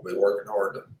them, we'll be working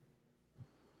hard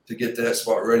to get that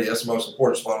spot ready. That's the most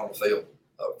important spot on the field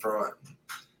up front.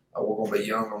 We're going to be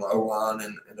young on the O-line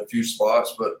in a few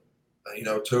spots, but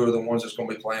 2 of the ones that's going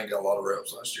to be playing got a lot of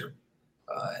reps last year.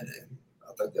 And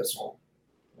I think that's going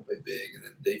to be big. And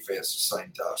then defense, the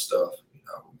same type of stuff. We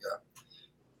got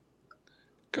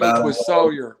Coach, with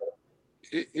Sawyer,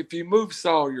 if you move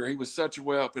Sawyer, he was such a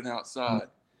weapon outside. Mm-hmm.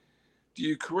 Do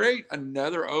you create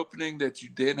another opening that you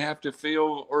didn't have to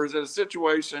fill? Or is it a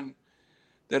situation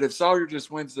that if Sawyer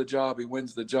just wins the job, he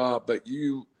wins the job, but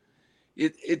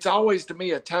it's always, to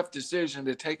me, a tough decision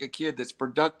to take a kid that's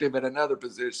productive at another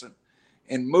position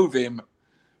and move him.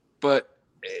 But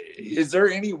is there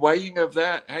any weighing of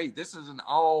that? Hey, this is an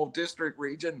all district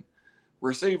region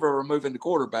receiver. We're moving to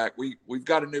quarterback. We've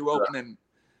got a new opening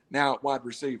now at wide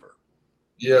receiver.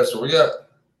 Yeah, so we got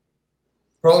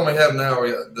problem we have now.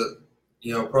 We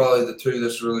got probably the two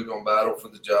that's really going to battle for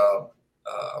the job.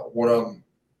 One of them,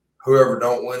 whoever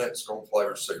don't win it, is going to play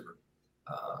receiver,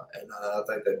 and I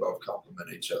think they both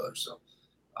complement each other. So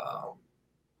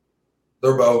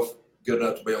they're both good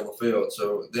enough to be on the field.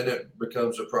 So then it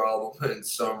becomes a problem in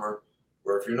summer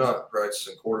where if you're not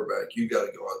practicing quarterback, you got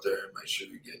to go out there and make sure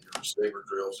you get your receiver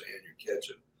drills and you're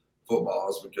catching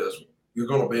footballs because you're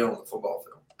going to be on the football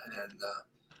field. And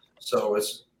so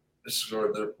this is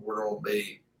where we're going to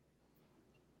be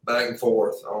back and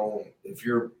forth on if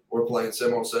we're playing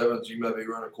 7-on-7s, you may be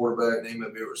running quarterback and he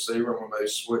may be a receiver, and we may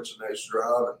switch the next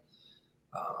drive. And,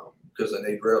 because they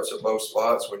need reps at both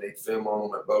spots. We need film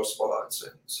on them at both spots.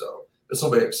 And so this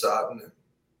will be exciting, and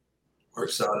we're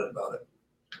excited about it.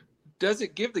 Does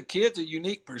it give the kids a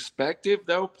unique perspective,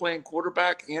 though, playing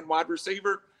quarterback and wide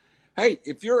receiver? Hey,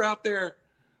 if you're out there,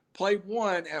 play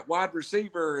one at wide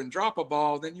receiver and drop a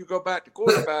ball, then you go back to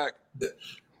quarterback,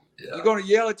 Yeah. You're going to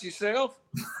yell at yourself?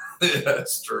 Yeah,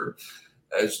 that's true.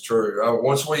 That's true. I'm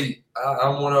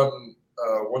one of them.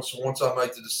 Once I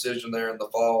make the decision there in the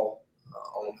fall,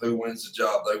 on who wins the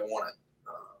job, they want it.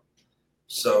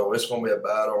 So it's going to be a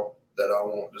battle that I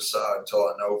won't decide until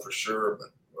I know for sure.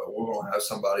 But we're going to have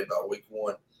somebody by week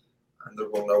 1, and they're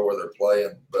going to know where they're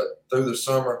playing. But through the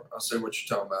summer, I see what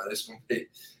you're talking about. It's going to be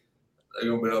they're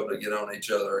going to be able to get on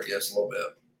each other, I guess, a little bit.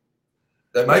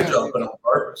 They may drop it on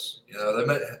purpose. They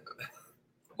may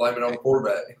blame it on the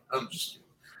quarterback. I'm just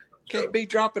can't be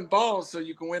dropping balls so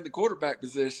you can win the quarterback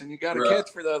position. You got to catch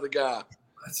for the other guy.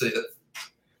 That's it.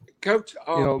 Coach,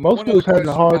 most schools having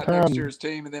a hard time. Next year's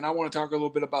team, and then I want to talk a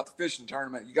little bit about the fishing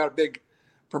tournament. You got a big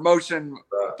promotion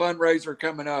fundraiser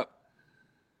coming up.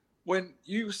 When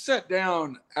you sat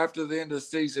down after the end of the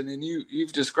season, and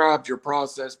you've described your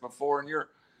process before, and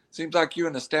seems like you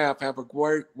and the staff have a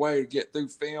great way to get through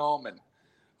film and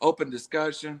open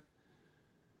discussion.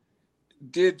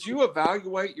 Did you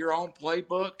evaluate your own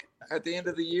playbook at the end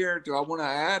of the year? Do I want to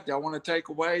add? Do I want to take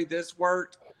away? This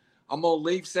worked. I'm going to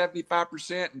leave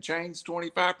 75% and change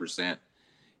 25%.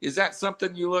 Is that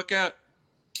something you look at?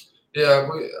 Yeah,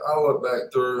 I look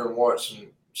back through and watch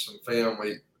some film.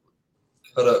 We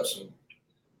cut up some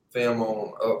film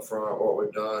on up front, what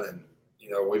we've done. And,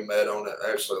 we met on it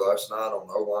actually last night on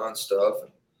O-line stuff.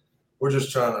 And we're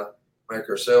just trying to make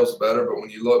ourselves better. But when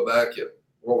you look back at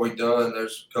what we've done,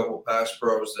 there's a couple of pass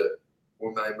pros that we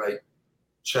may make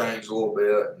change a little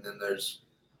bit. And then there's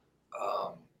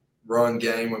run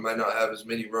game. We may not have as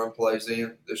many run plays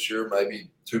in this year, maybe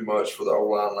too much for the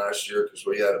O-line last year because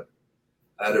we had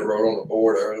it wrote on the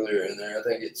board earlier in there. I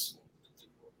think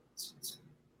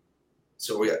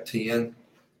so we got 10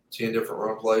 different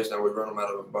run plays. Now we run them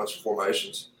out of a bunch of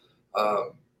formations.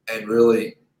 And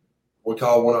really, we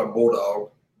call one of them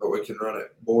Bulldog, but we can run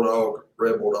it Bulldog,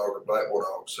 Red Bulldog, or Black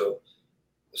Bulldog. So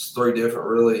it's 3 different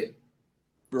really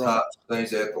types of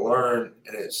things they have to learn,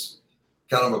 and it's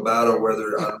kind of a battle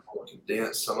whether I don't want to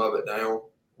condense some of it down,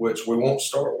 which we won't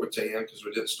start with 10 because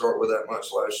we didn't start with that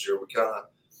much last year.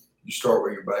 You start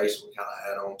with your base and we kind of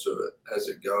add on to it as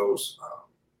it goes,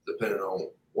 depending on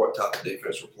what type of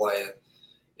defense we're playing,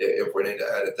 if we need to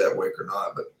add it that week or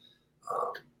not. But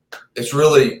it's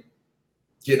really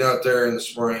getting out there in the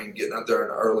spring, getting out there in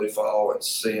the early fall and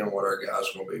seeing what our guys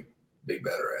are going to be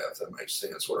better at, if that makes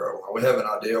sense. We have an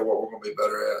idea what we're going to be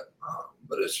better at,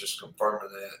 but it's just confirming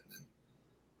that.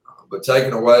 But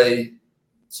taking away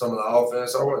some of the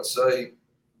offense, I wouldn't say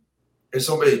it's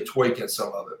going to be tweaking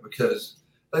some of it because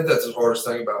I think that's the hardest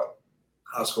thing about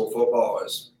high school football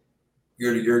is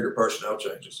year to year your personnel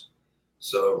changes.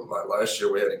 So like last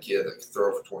year we had a kid that could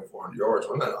throw for 2,400 yards.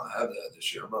 We may not have that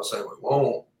this year. I'm not saying we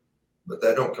won't, but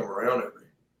that don't come around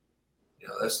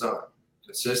that's not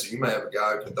consistent. You may have a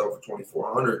guy who can throw for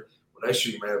 2,400. Well, next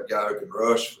year you may have a guy who can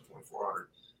rush for 2,400.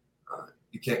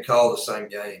 You can't call the same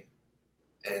game.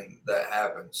 And that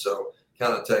happens. So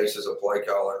kind of takes as a play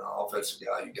caller and an offensive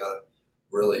guy, you got to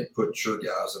really put your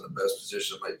guys in the best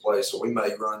position to make plays. So we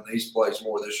may run these plays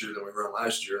more this year than we run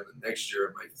last year, and then next year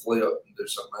it may flip and do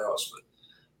something else.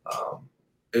 But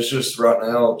it's just right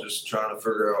now just trying to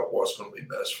figure out what's going to be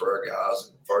best for our guys.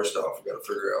 And first off, we got to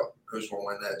figure out who's going to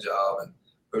win that job and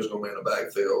who's going to be in the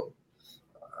backfield.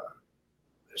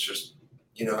 It's just,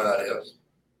 how it is.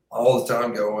 All the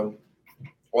time going,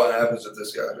 what happens if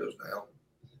this guy goes down?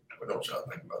 We don't try to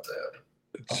think about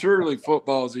that. Surely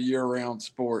football is a year-round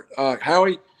sport.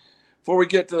 Howie, before we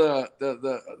get to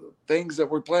the things that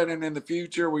we're planning in the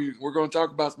future, we're going to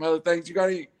talk about some other things. You got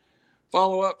any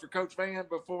follow up for Coach Vann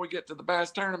before we get to the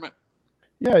Bass tournament?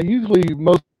 Yeah, usually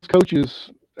most coaches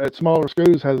at smaller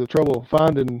schools has the trouble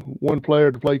finding one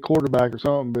player to play quarterback or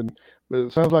something, but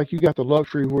it sounds like you got the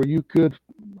luxury where you could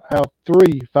have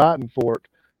three fighting for it.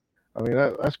 I mean,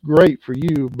 that's great for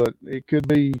you, but it could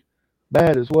be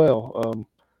bad as well.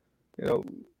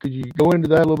 Could you go into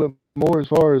that a little bit more as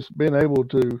far as being able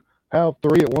to have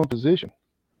three at one position?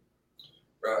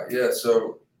 Right. Yeah.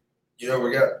 So, we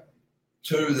got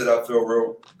two that I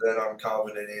feel that I'm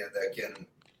confident in that can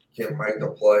make the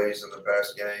plays in the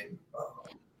pass game,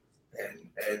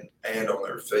 and on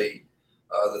their feet.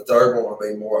 The third one will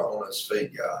be more on his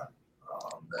feet guy,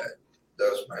 that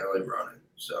does mainly running.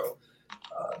 So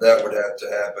that would have to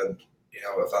happen.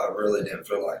 If I really didn't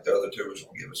feel like the other two was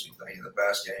going to give us anything in the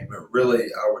pass game. But really,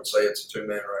 I would say it's a two-man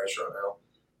race right now,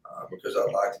 because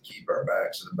I'd like to keep our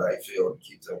backs in the backfield and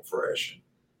keep them fresh.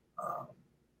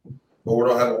 But we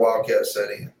don't have a Wildcat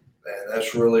set in. And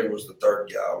that's really was the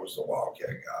third guy, was the Wildcat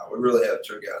guy. We really have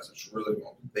two guys that's really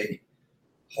going to compete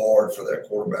hard for that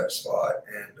quarterback spot.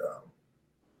 And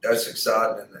that's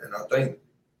exciting. And I think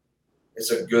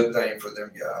it's a good thing for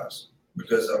them guys,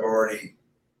 because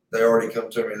they already come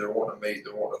to me. They're wanting to meet,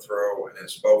 they want to throw, and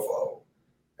it's both of them.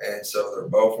 And so they're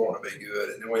both wanting to be good.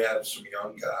 And then we have some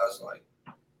young guys like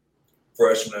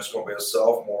freshman that's going to be a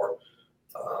sophomore,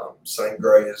 same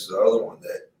grade as the other one,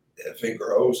 that if he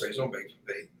grows, he's going to be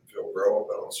competing. He'll grow up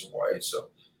on some weight. So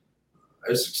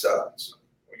it's exciting. So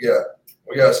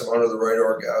we got some under the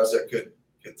radar guys that could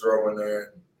throw in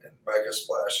there and make a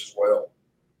splash as well.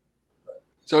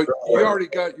 So you already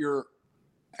got your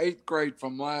 8th grade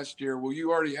from last year. Will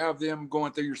you already have them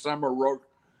going through your summer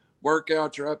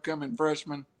workouts, your upcoming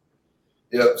freshmen?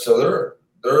 Yeah. So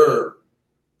they're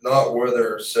not where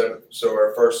they're 7th. So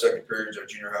our first, second periods are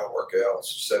junior high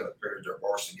workouts. 7th periods are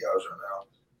varsity guys right now.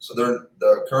 So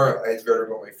the current 8th grader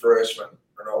going to be freshmen.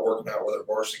 They're not working out with their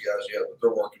varsity guys yet, but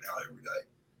they're working out every day.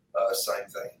 Same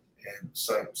thing, and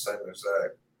same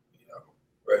exact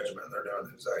regimen. They're doing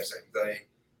the exact same thing.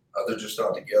 They're just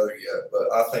not together yet.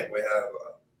 But I think we have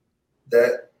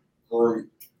that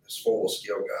group is full of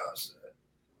skill guys,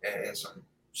 and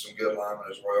some good linemen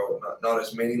as well. Not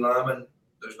as many linemen.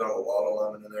 There's not a lot of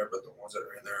linemen in there, but the ones that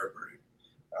are in there are pretty.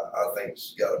 I think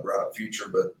it's got a bright future,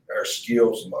 but our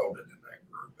skills loaded in that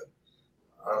group.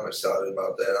 And I'm excited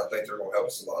about that. I think they're going to help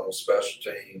us a lot on special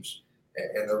teams,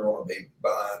 and they're going to be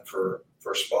buying for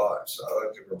spots. I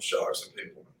think they're going to shock some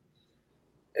people.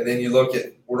 And then you look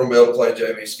at, we're going to be able to play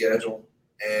JV schedule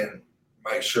and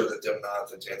make sure that them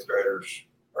 9th and 10th graders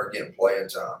are getting playing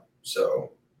time.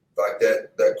 So like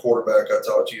that quarterback I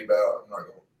talked to you about,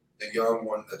 the young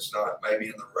one that's not maybe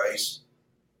in the race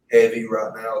heavy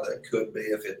right now, that could be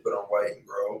if it put on weight and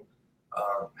grow.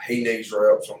 He needs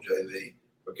reps on JV,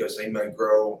 because he may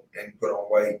grow and put on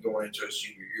weight going into his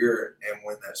junior year and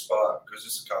win that spot, because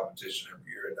it's a competition every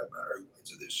year. It doesn't matter who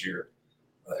wins it this year.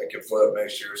 It can flip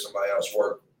next year. Somebody else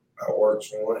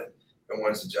outworks one and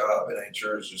wins the job. It ain't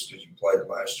yours just because you played it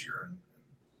last year. And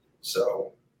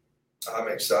so I'm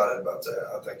excited about that.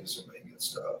 I think it's going to be good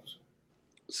stuff.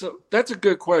 So that's a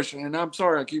good question, and I'm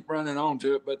sorry I keep running on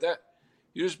to it, but that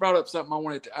you just brought up something I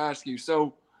wanted to ask you.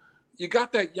 So you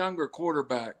got that younger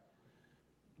quarterback.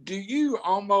 Do you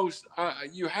almost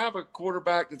you have a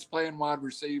quarterback that's playing wide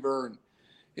receiver, and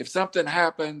if something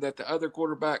happened that the other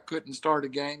quarterback couldn't start a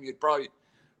game, you'd probably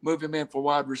move him in for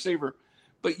wide receiver.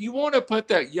 But you want to put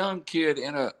that young kid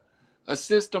in a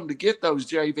system to get those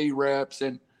JV reps,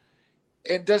 and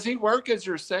does he work as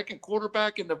your second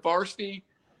quarterback in the varsity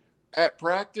at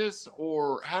practice,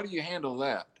 or how do you handle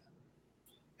that?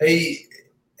 He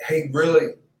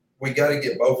really, we got to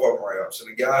get both of them reps. And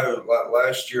the guy who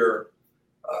last year,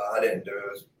 I didn't do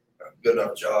a good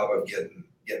enough job of getting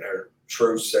our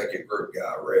true second group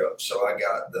guy reps. So I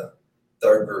got the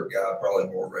third group guy probably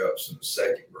more reps than the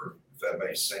second group, if that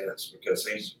makes sense, because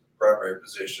he's primary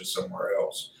position somewhere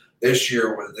else. This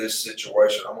year with this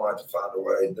situation, I'm going to have to find a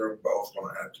way. They're both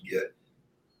going to have to get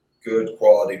good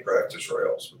quality practice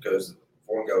reps, because if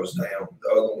one goes down,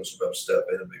 the other one's going to step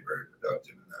in and be very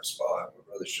productive in that spot. We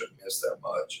really shouldn't miss that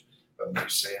much. That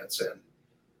makes sense. And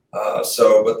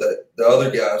but the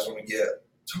other guys want to get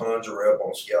tons of rep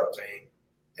on scout team,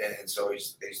 and so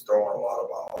he's throwing a lot of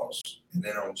balls. And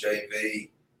then on JV,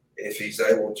 if he's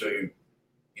able to,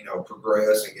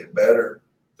 progress and get better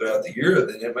throughout the year,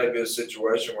 then it may be a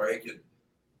situation where he could,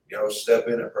 step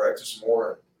in and practice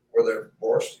more where they're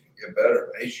forced to get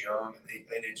better. He's young and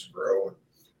he needs to grow, and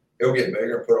he'll get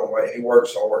bigger and put on weight. He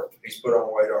works hard. He's put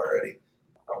on weight already.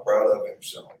 I'm proud of him.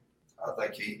 So I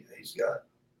think he's got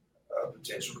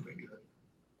potential to be good.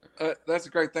 That's a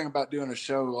great thing about doing a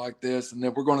show like this, and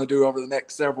that we're going to do over the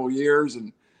next several years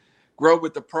and grow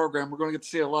with the program. We're going to get to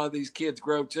see a lot of these kids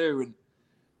grow too, and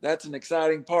that's an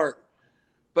exciting part.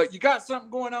 But you got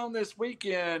something going on this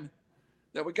weekend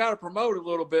that we got to promote a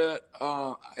little bit.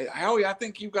 Howie, I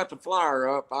think you got the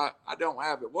flyer up. I don't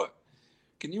have it. What?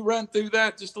 Can you run through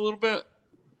that just a little bit?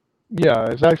 Yeah,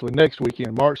 it's actually next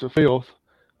weekend, March the 5th.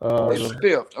 It's the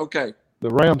 5th. Okay. The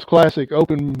Rams Classic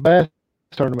Open Bass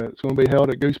Tournament. It's going to be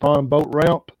held at Goose Pond Boat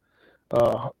Ramp.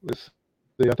 I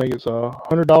think it's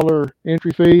 $100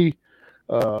 entry fee,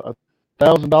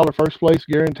 $1,000 first place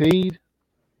guaranteed.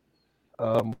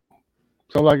 Sounds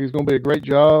like it's going to be a great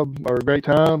job or a great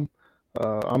time.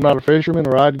 I'm not a fisherman,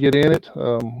 or I'd get in it.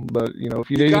 But if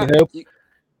you need any help,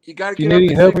 you got to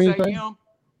get up at 6 a.m.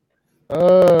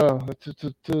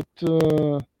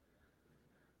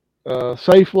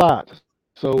 Safe flight.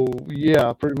 So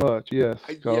yeah, pretty much, yes.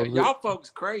 Yeah, y'all folks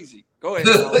crazy. Go ahead,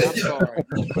 Howie. I'm sorry.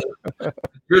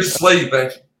 You're asleep, man.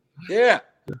 Yeah.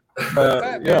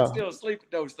 Batman's still asleep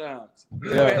at those times. Go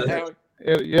ahead, Howie.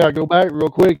 Yeah, go back real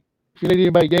quick. If you need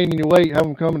anybody gaining your weight, have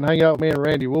them come and hang out with me and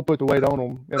Randy. We'll put the weight on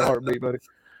them in a heartbeat, buddy.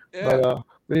 Yeah.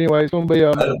 But anyway, it's going to be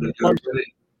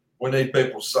we need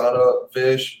people to sign up,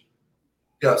 fish.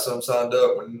 Got some signed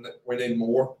up. We need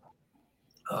more.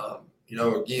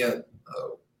 Again,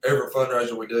 every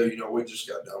fundraiser we do, we just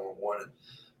got done with one, and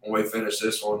when we finish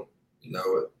this one,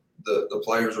 the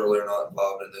players really are not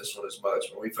involved in this one as much.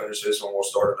 When we finish this one, we'll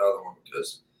start another one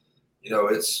because,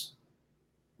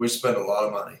 we spend a lot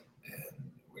of money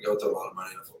and we go through a lot of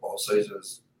money in the football season.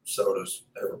 So does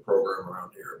every program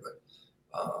around here. But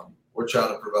we're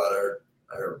trying to provide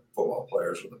our football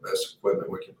players with the best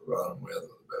equipment we can provide them with the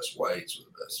best weights, with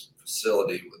the best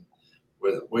facility.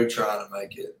 We're trying to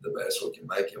make it the best we can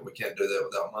make it. We can't do that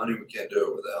without money. We can't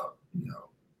do it without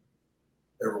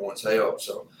everyone's help.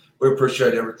 So we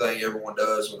appreciate everything everyone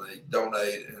does when they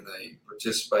donate and they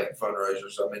participate in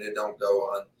fundraisers. I mean, it don't go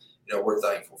on. We're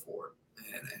thankful for it,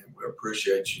 and we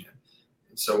appreciate you.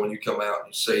 And so when you come out and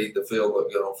you see the field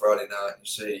look good on Friday night, you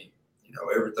see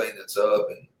everything that's up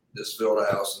and this field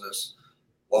house and this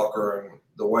locker room,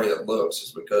 the way it looks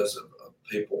is because of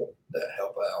people that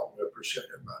help out. We appreciate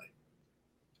everybody.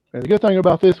 And the good thing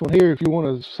about this one here, if you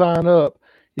want to sign up,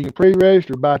 you can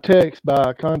pre-register by text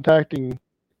by contacting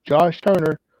Josh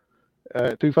Turner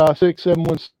at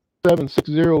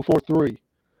 256-717-6043.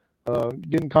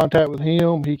 Get in contact with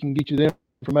him. He can get you the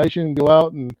information. Go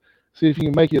out and see if you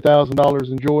can make you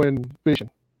 $1,000 enjoying fishing.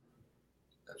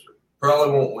 That's right.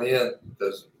 Probably won't win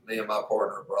because me and my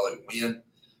partner probably win.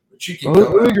 But you can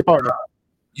who's your partner?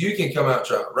 You can come out and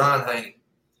try Ryan Haney.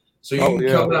 So you can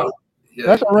come out. Yeah,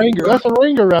 that's a ringer. That's a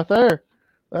ringer right there.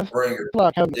 That's ringer.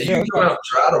 Like having, you can come out and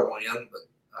try to win, but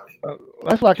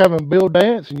that's like having Bill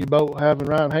Dance and you both having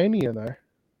Ryan Haney in there.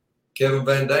 Kevin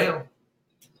Van Dam.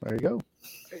 There you go.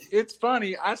 It's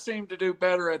funny. I seem to do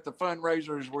better at the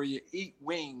fundraisers where you eat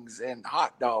wings and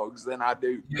hot dogs than I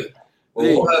do. Yeah. Well,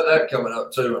 we'll have that coming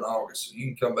up too in August. So you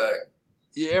can come back.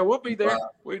 Yeah, we'll be there.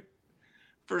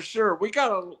 For sure. We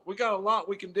got a lot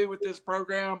we can do with this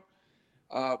program.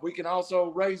 We can also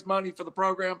raise money for the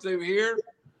program through here.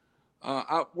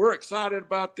 We're excited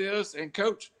about this. And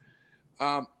Coach,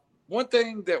 one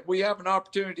thing that we have an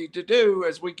opportunity to do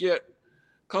as we get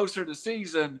closer to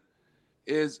season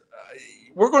is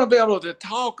we're going to be able to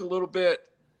talk a little bit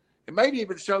and maybe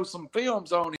even show some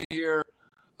films on here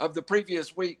of the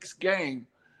previous week's game.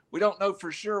 We don't know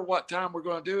for sure what time we're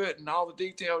going to do it and all the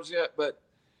details yet, but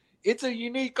it's a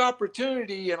unique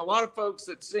opportunity. And a lot of folks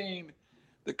that seen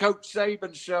the Coach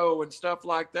Saban show and stuff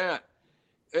like that.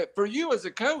 For you as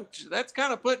a coach, that's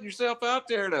kind of putting yourself out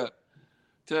there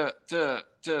to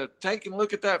take and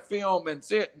look at that film and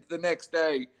see it the next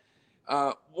day.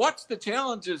 What's the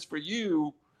challenges for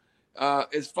you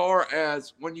as far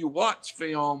as when you watch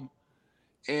film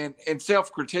and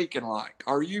self-critiquing? Like,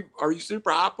 are you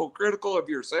super hypocritical of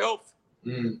yourself?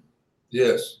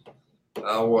 Yes,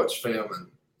 I watch film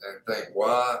and think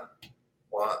why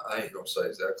I ain't gonna say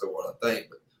exactly what I think,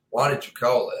 but why did you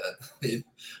call that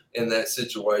in that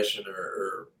situation,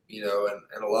 or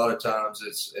and a lot of times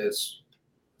it's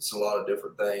a lot of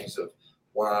different things of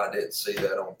why I didn't see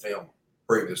that on film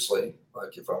previously.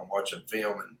 Like if I'm watching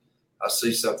film and I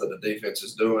see something the defense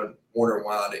is doing, wondering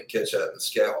why I didn't catch that in the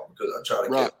scout, because I try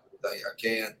to catch everything I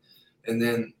can. And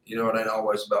then, it ain't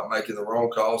always about making the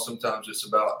wrong call. Sometimes it's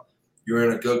about you're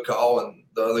in a good call and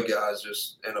the other guy's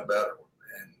just in a better one.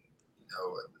 And,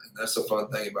 and that's the fun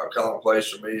thing about calling plays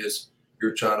for me is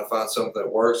you're trying to find something that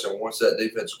works. And once that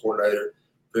defense coordinator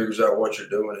figures out what you're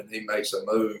doing and he makes a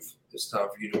move, it's time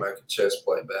for you to make a chess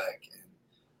play back. And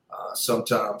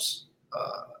sometimes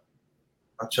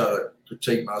I try to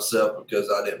critique myself because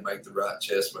I didn't make the right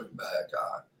chest move back.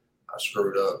 I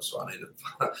screwed up, so I need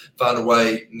to find a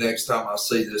way next time I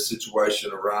see this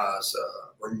situation arise,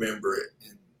 remember it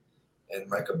and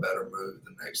make a better move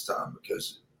the next time,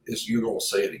 because you're going to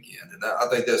see it again. And I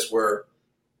think that's where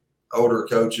older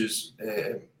coaches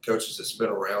and coaches that's been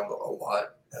around a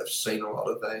lot have seen a lot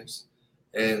of things,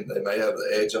 and they may have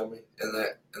the edge on me in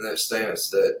that stance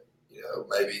that,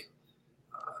 maybe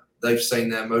they've seen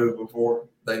that move before.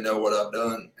 They know what I've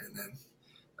done, and then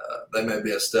they may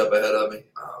be a step ahead of me.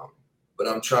 But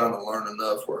I'm trying to learn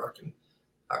enough where I can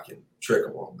trick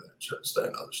them a little bit, try to stay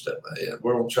another step ahead.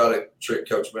 We're going to try to trick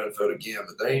Coach Benefield again,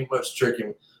 but there ain't much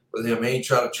tricking with him. He ain't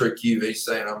trying to trick you. He's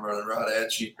saying, I'm running right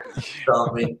at you,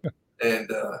 stop me.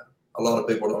 And a lot of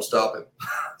people don't stop him.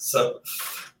 So,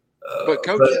 but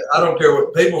I don't care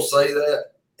what people say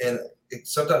that, and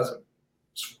sometimes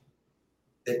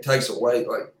it takes away.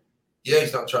 Like, yeah,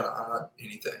 he's not trying to hide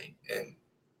anything,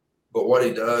 but what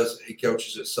he does, he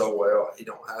coaches it so well, he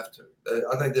don't have to.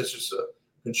 I think that's just a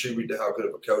contribute to how good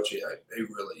of a coach he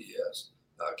really is.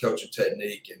 Coaching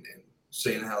technique and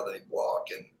seeing how they block,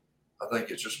 and I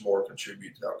think it's just more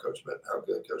contribute to how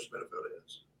good Coach Benefield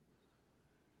is.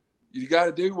 You got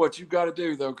to do what you got to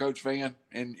do, though, Coach Vann,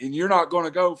 and you're not going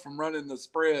to go from running the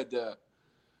spread to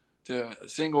a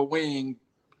single wing.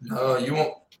 No, you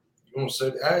won't. You won't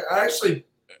say. I actually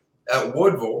at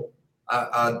Woodville,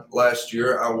 I last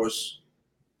year I was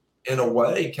in a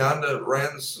way kind of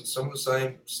ran some of the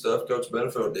same stuff Coach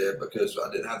Benefield did, because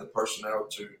I didn't have the personnel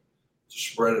to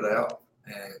spread it out,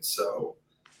 and so.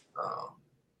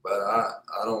 But I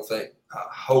don't think. I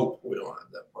hope we don't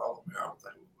have that problem here. I don't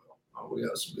think we will. We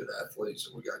got some good athletes,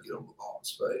 and we got to get them the ball in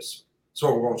space. That's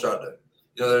what we're going to try to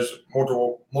do. There's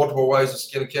multiple ways to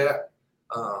skin a cat.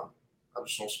 I'm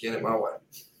just going to skin it my way.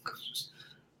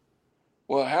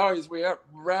 Well, Howie, as we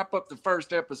wrap up the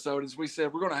first episode, as we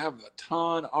said, we're going to have a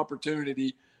ton of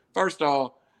opportunity. First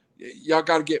off, y'all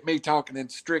got to get me talking in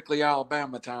strictly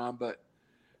Alabama time, but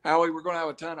Howie, we're going to have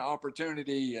a ton of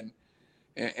opportunity and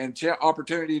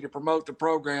opportunity to promote the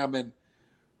program and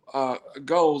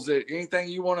goals. Anything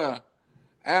you want to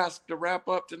ask to wrap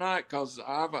up tonight? Because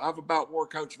I've about wore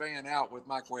Coach Vann out with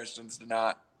my questions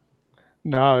tonight.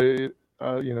 No,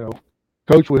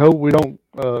 Coach, we hope we don't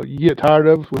you get tired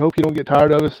of us. We hope you don't get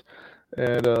tired of us,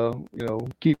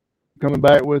 and keep coming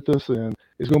back with us. And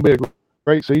it's going to be a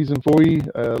great season for you.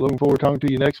 Looking forward to talking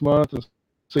to you next month and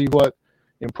see what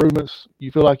improvements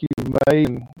you feel like you've made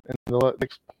in the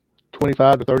next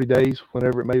 25 to 30 days,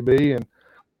 whenever it may be. And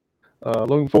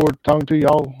looking forward to talking to you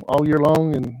all year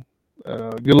long. And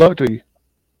good luck to you.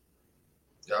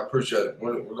 Yeah, I appreciate it.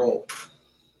 We're going.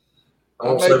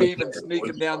 I may be even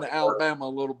sneaking down to Alabama a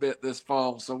little bit this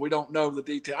fall, so we don't know the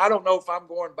detail. I don't know if I'm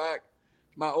going back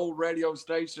to my old radio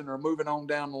station or moving on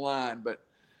down the line, but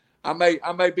I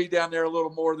may be down there a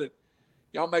little more. That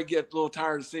y'all may get a little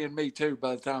tired of seeing me too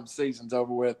by the time the season's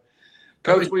over with.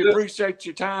 Coach, we appreciate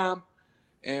your time,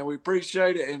 and we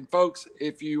appreciate it. And folks,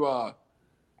 if you want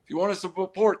to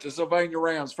support the Sylvania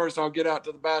Rams, first I'll get out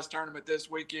to the Bass Tournament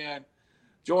this weekend.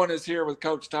 Join us here with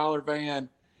Coach Tyler Vann.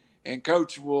 And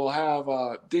Coach will have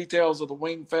details of the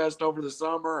Wing Fest over the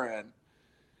summer. And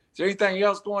is there anything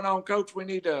else going on, Coach, we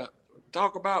need to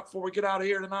talk about before we get out of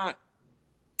here tonight?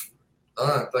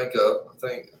 I think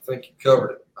you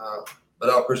covered it.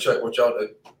 But I appreciate what y'all do,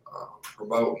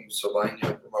 promoting Sylvania,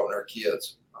 promoting our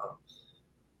kids.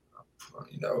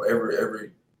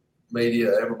 Every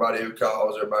media, everybody who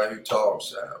calls, everybody who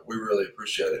talks, we really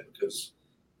appreciate it, because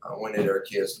we need our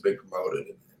kids to be promoted,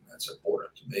 and that's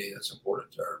important to me. That's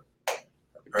important to our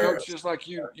parents. Coach, just like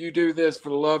you do this for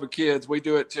the love of kids, we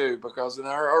do it too, because in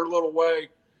our little way,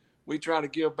 we try to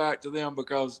give back to them,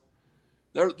 because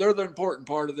they're the important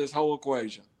part of this whole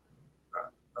equation.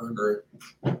 I agree.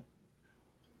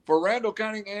 For Randall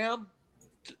Cunningham,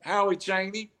 Howie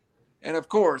Chaney, and of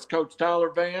course, Coach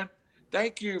Tyler Vann,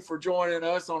 thank you for joining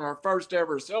us on our first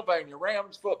ever Sylvania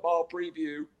Rams football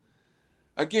preview.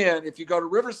 Again, if you go to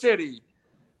RiverCity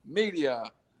Media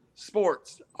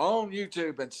Sports on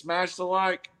YouTube and smash the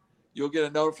like, you'll get a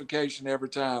notification every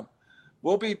time.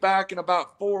 We'll be back in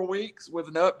about 4 weeks with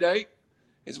an update.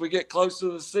 As we get close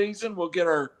to the season, we'll get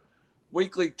our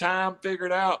weekly time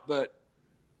figured out, but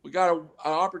we got an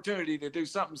opportunity to do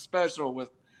something special with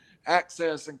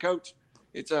access. And Coach,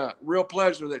 it's a real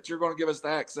pleasure that you're going to give us the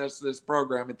access to this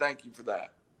program, and thank you for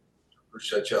that.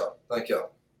 Appreciate y'all. Thank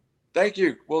y'all. Thank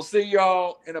you. We'll see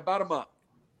y'all in about a month.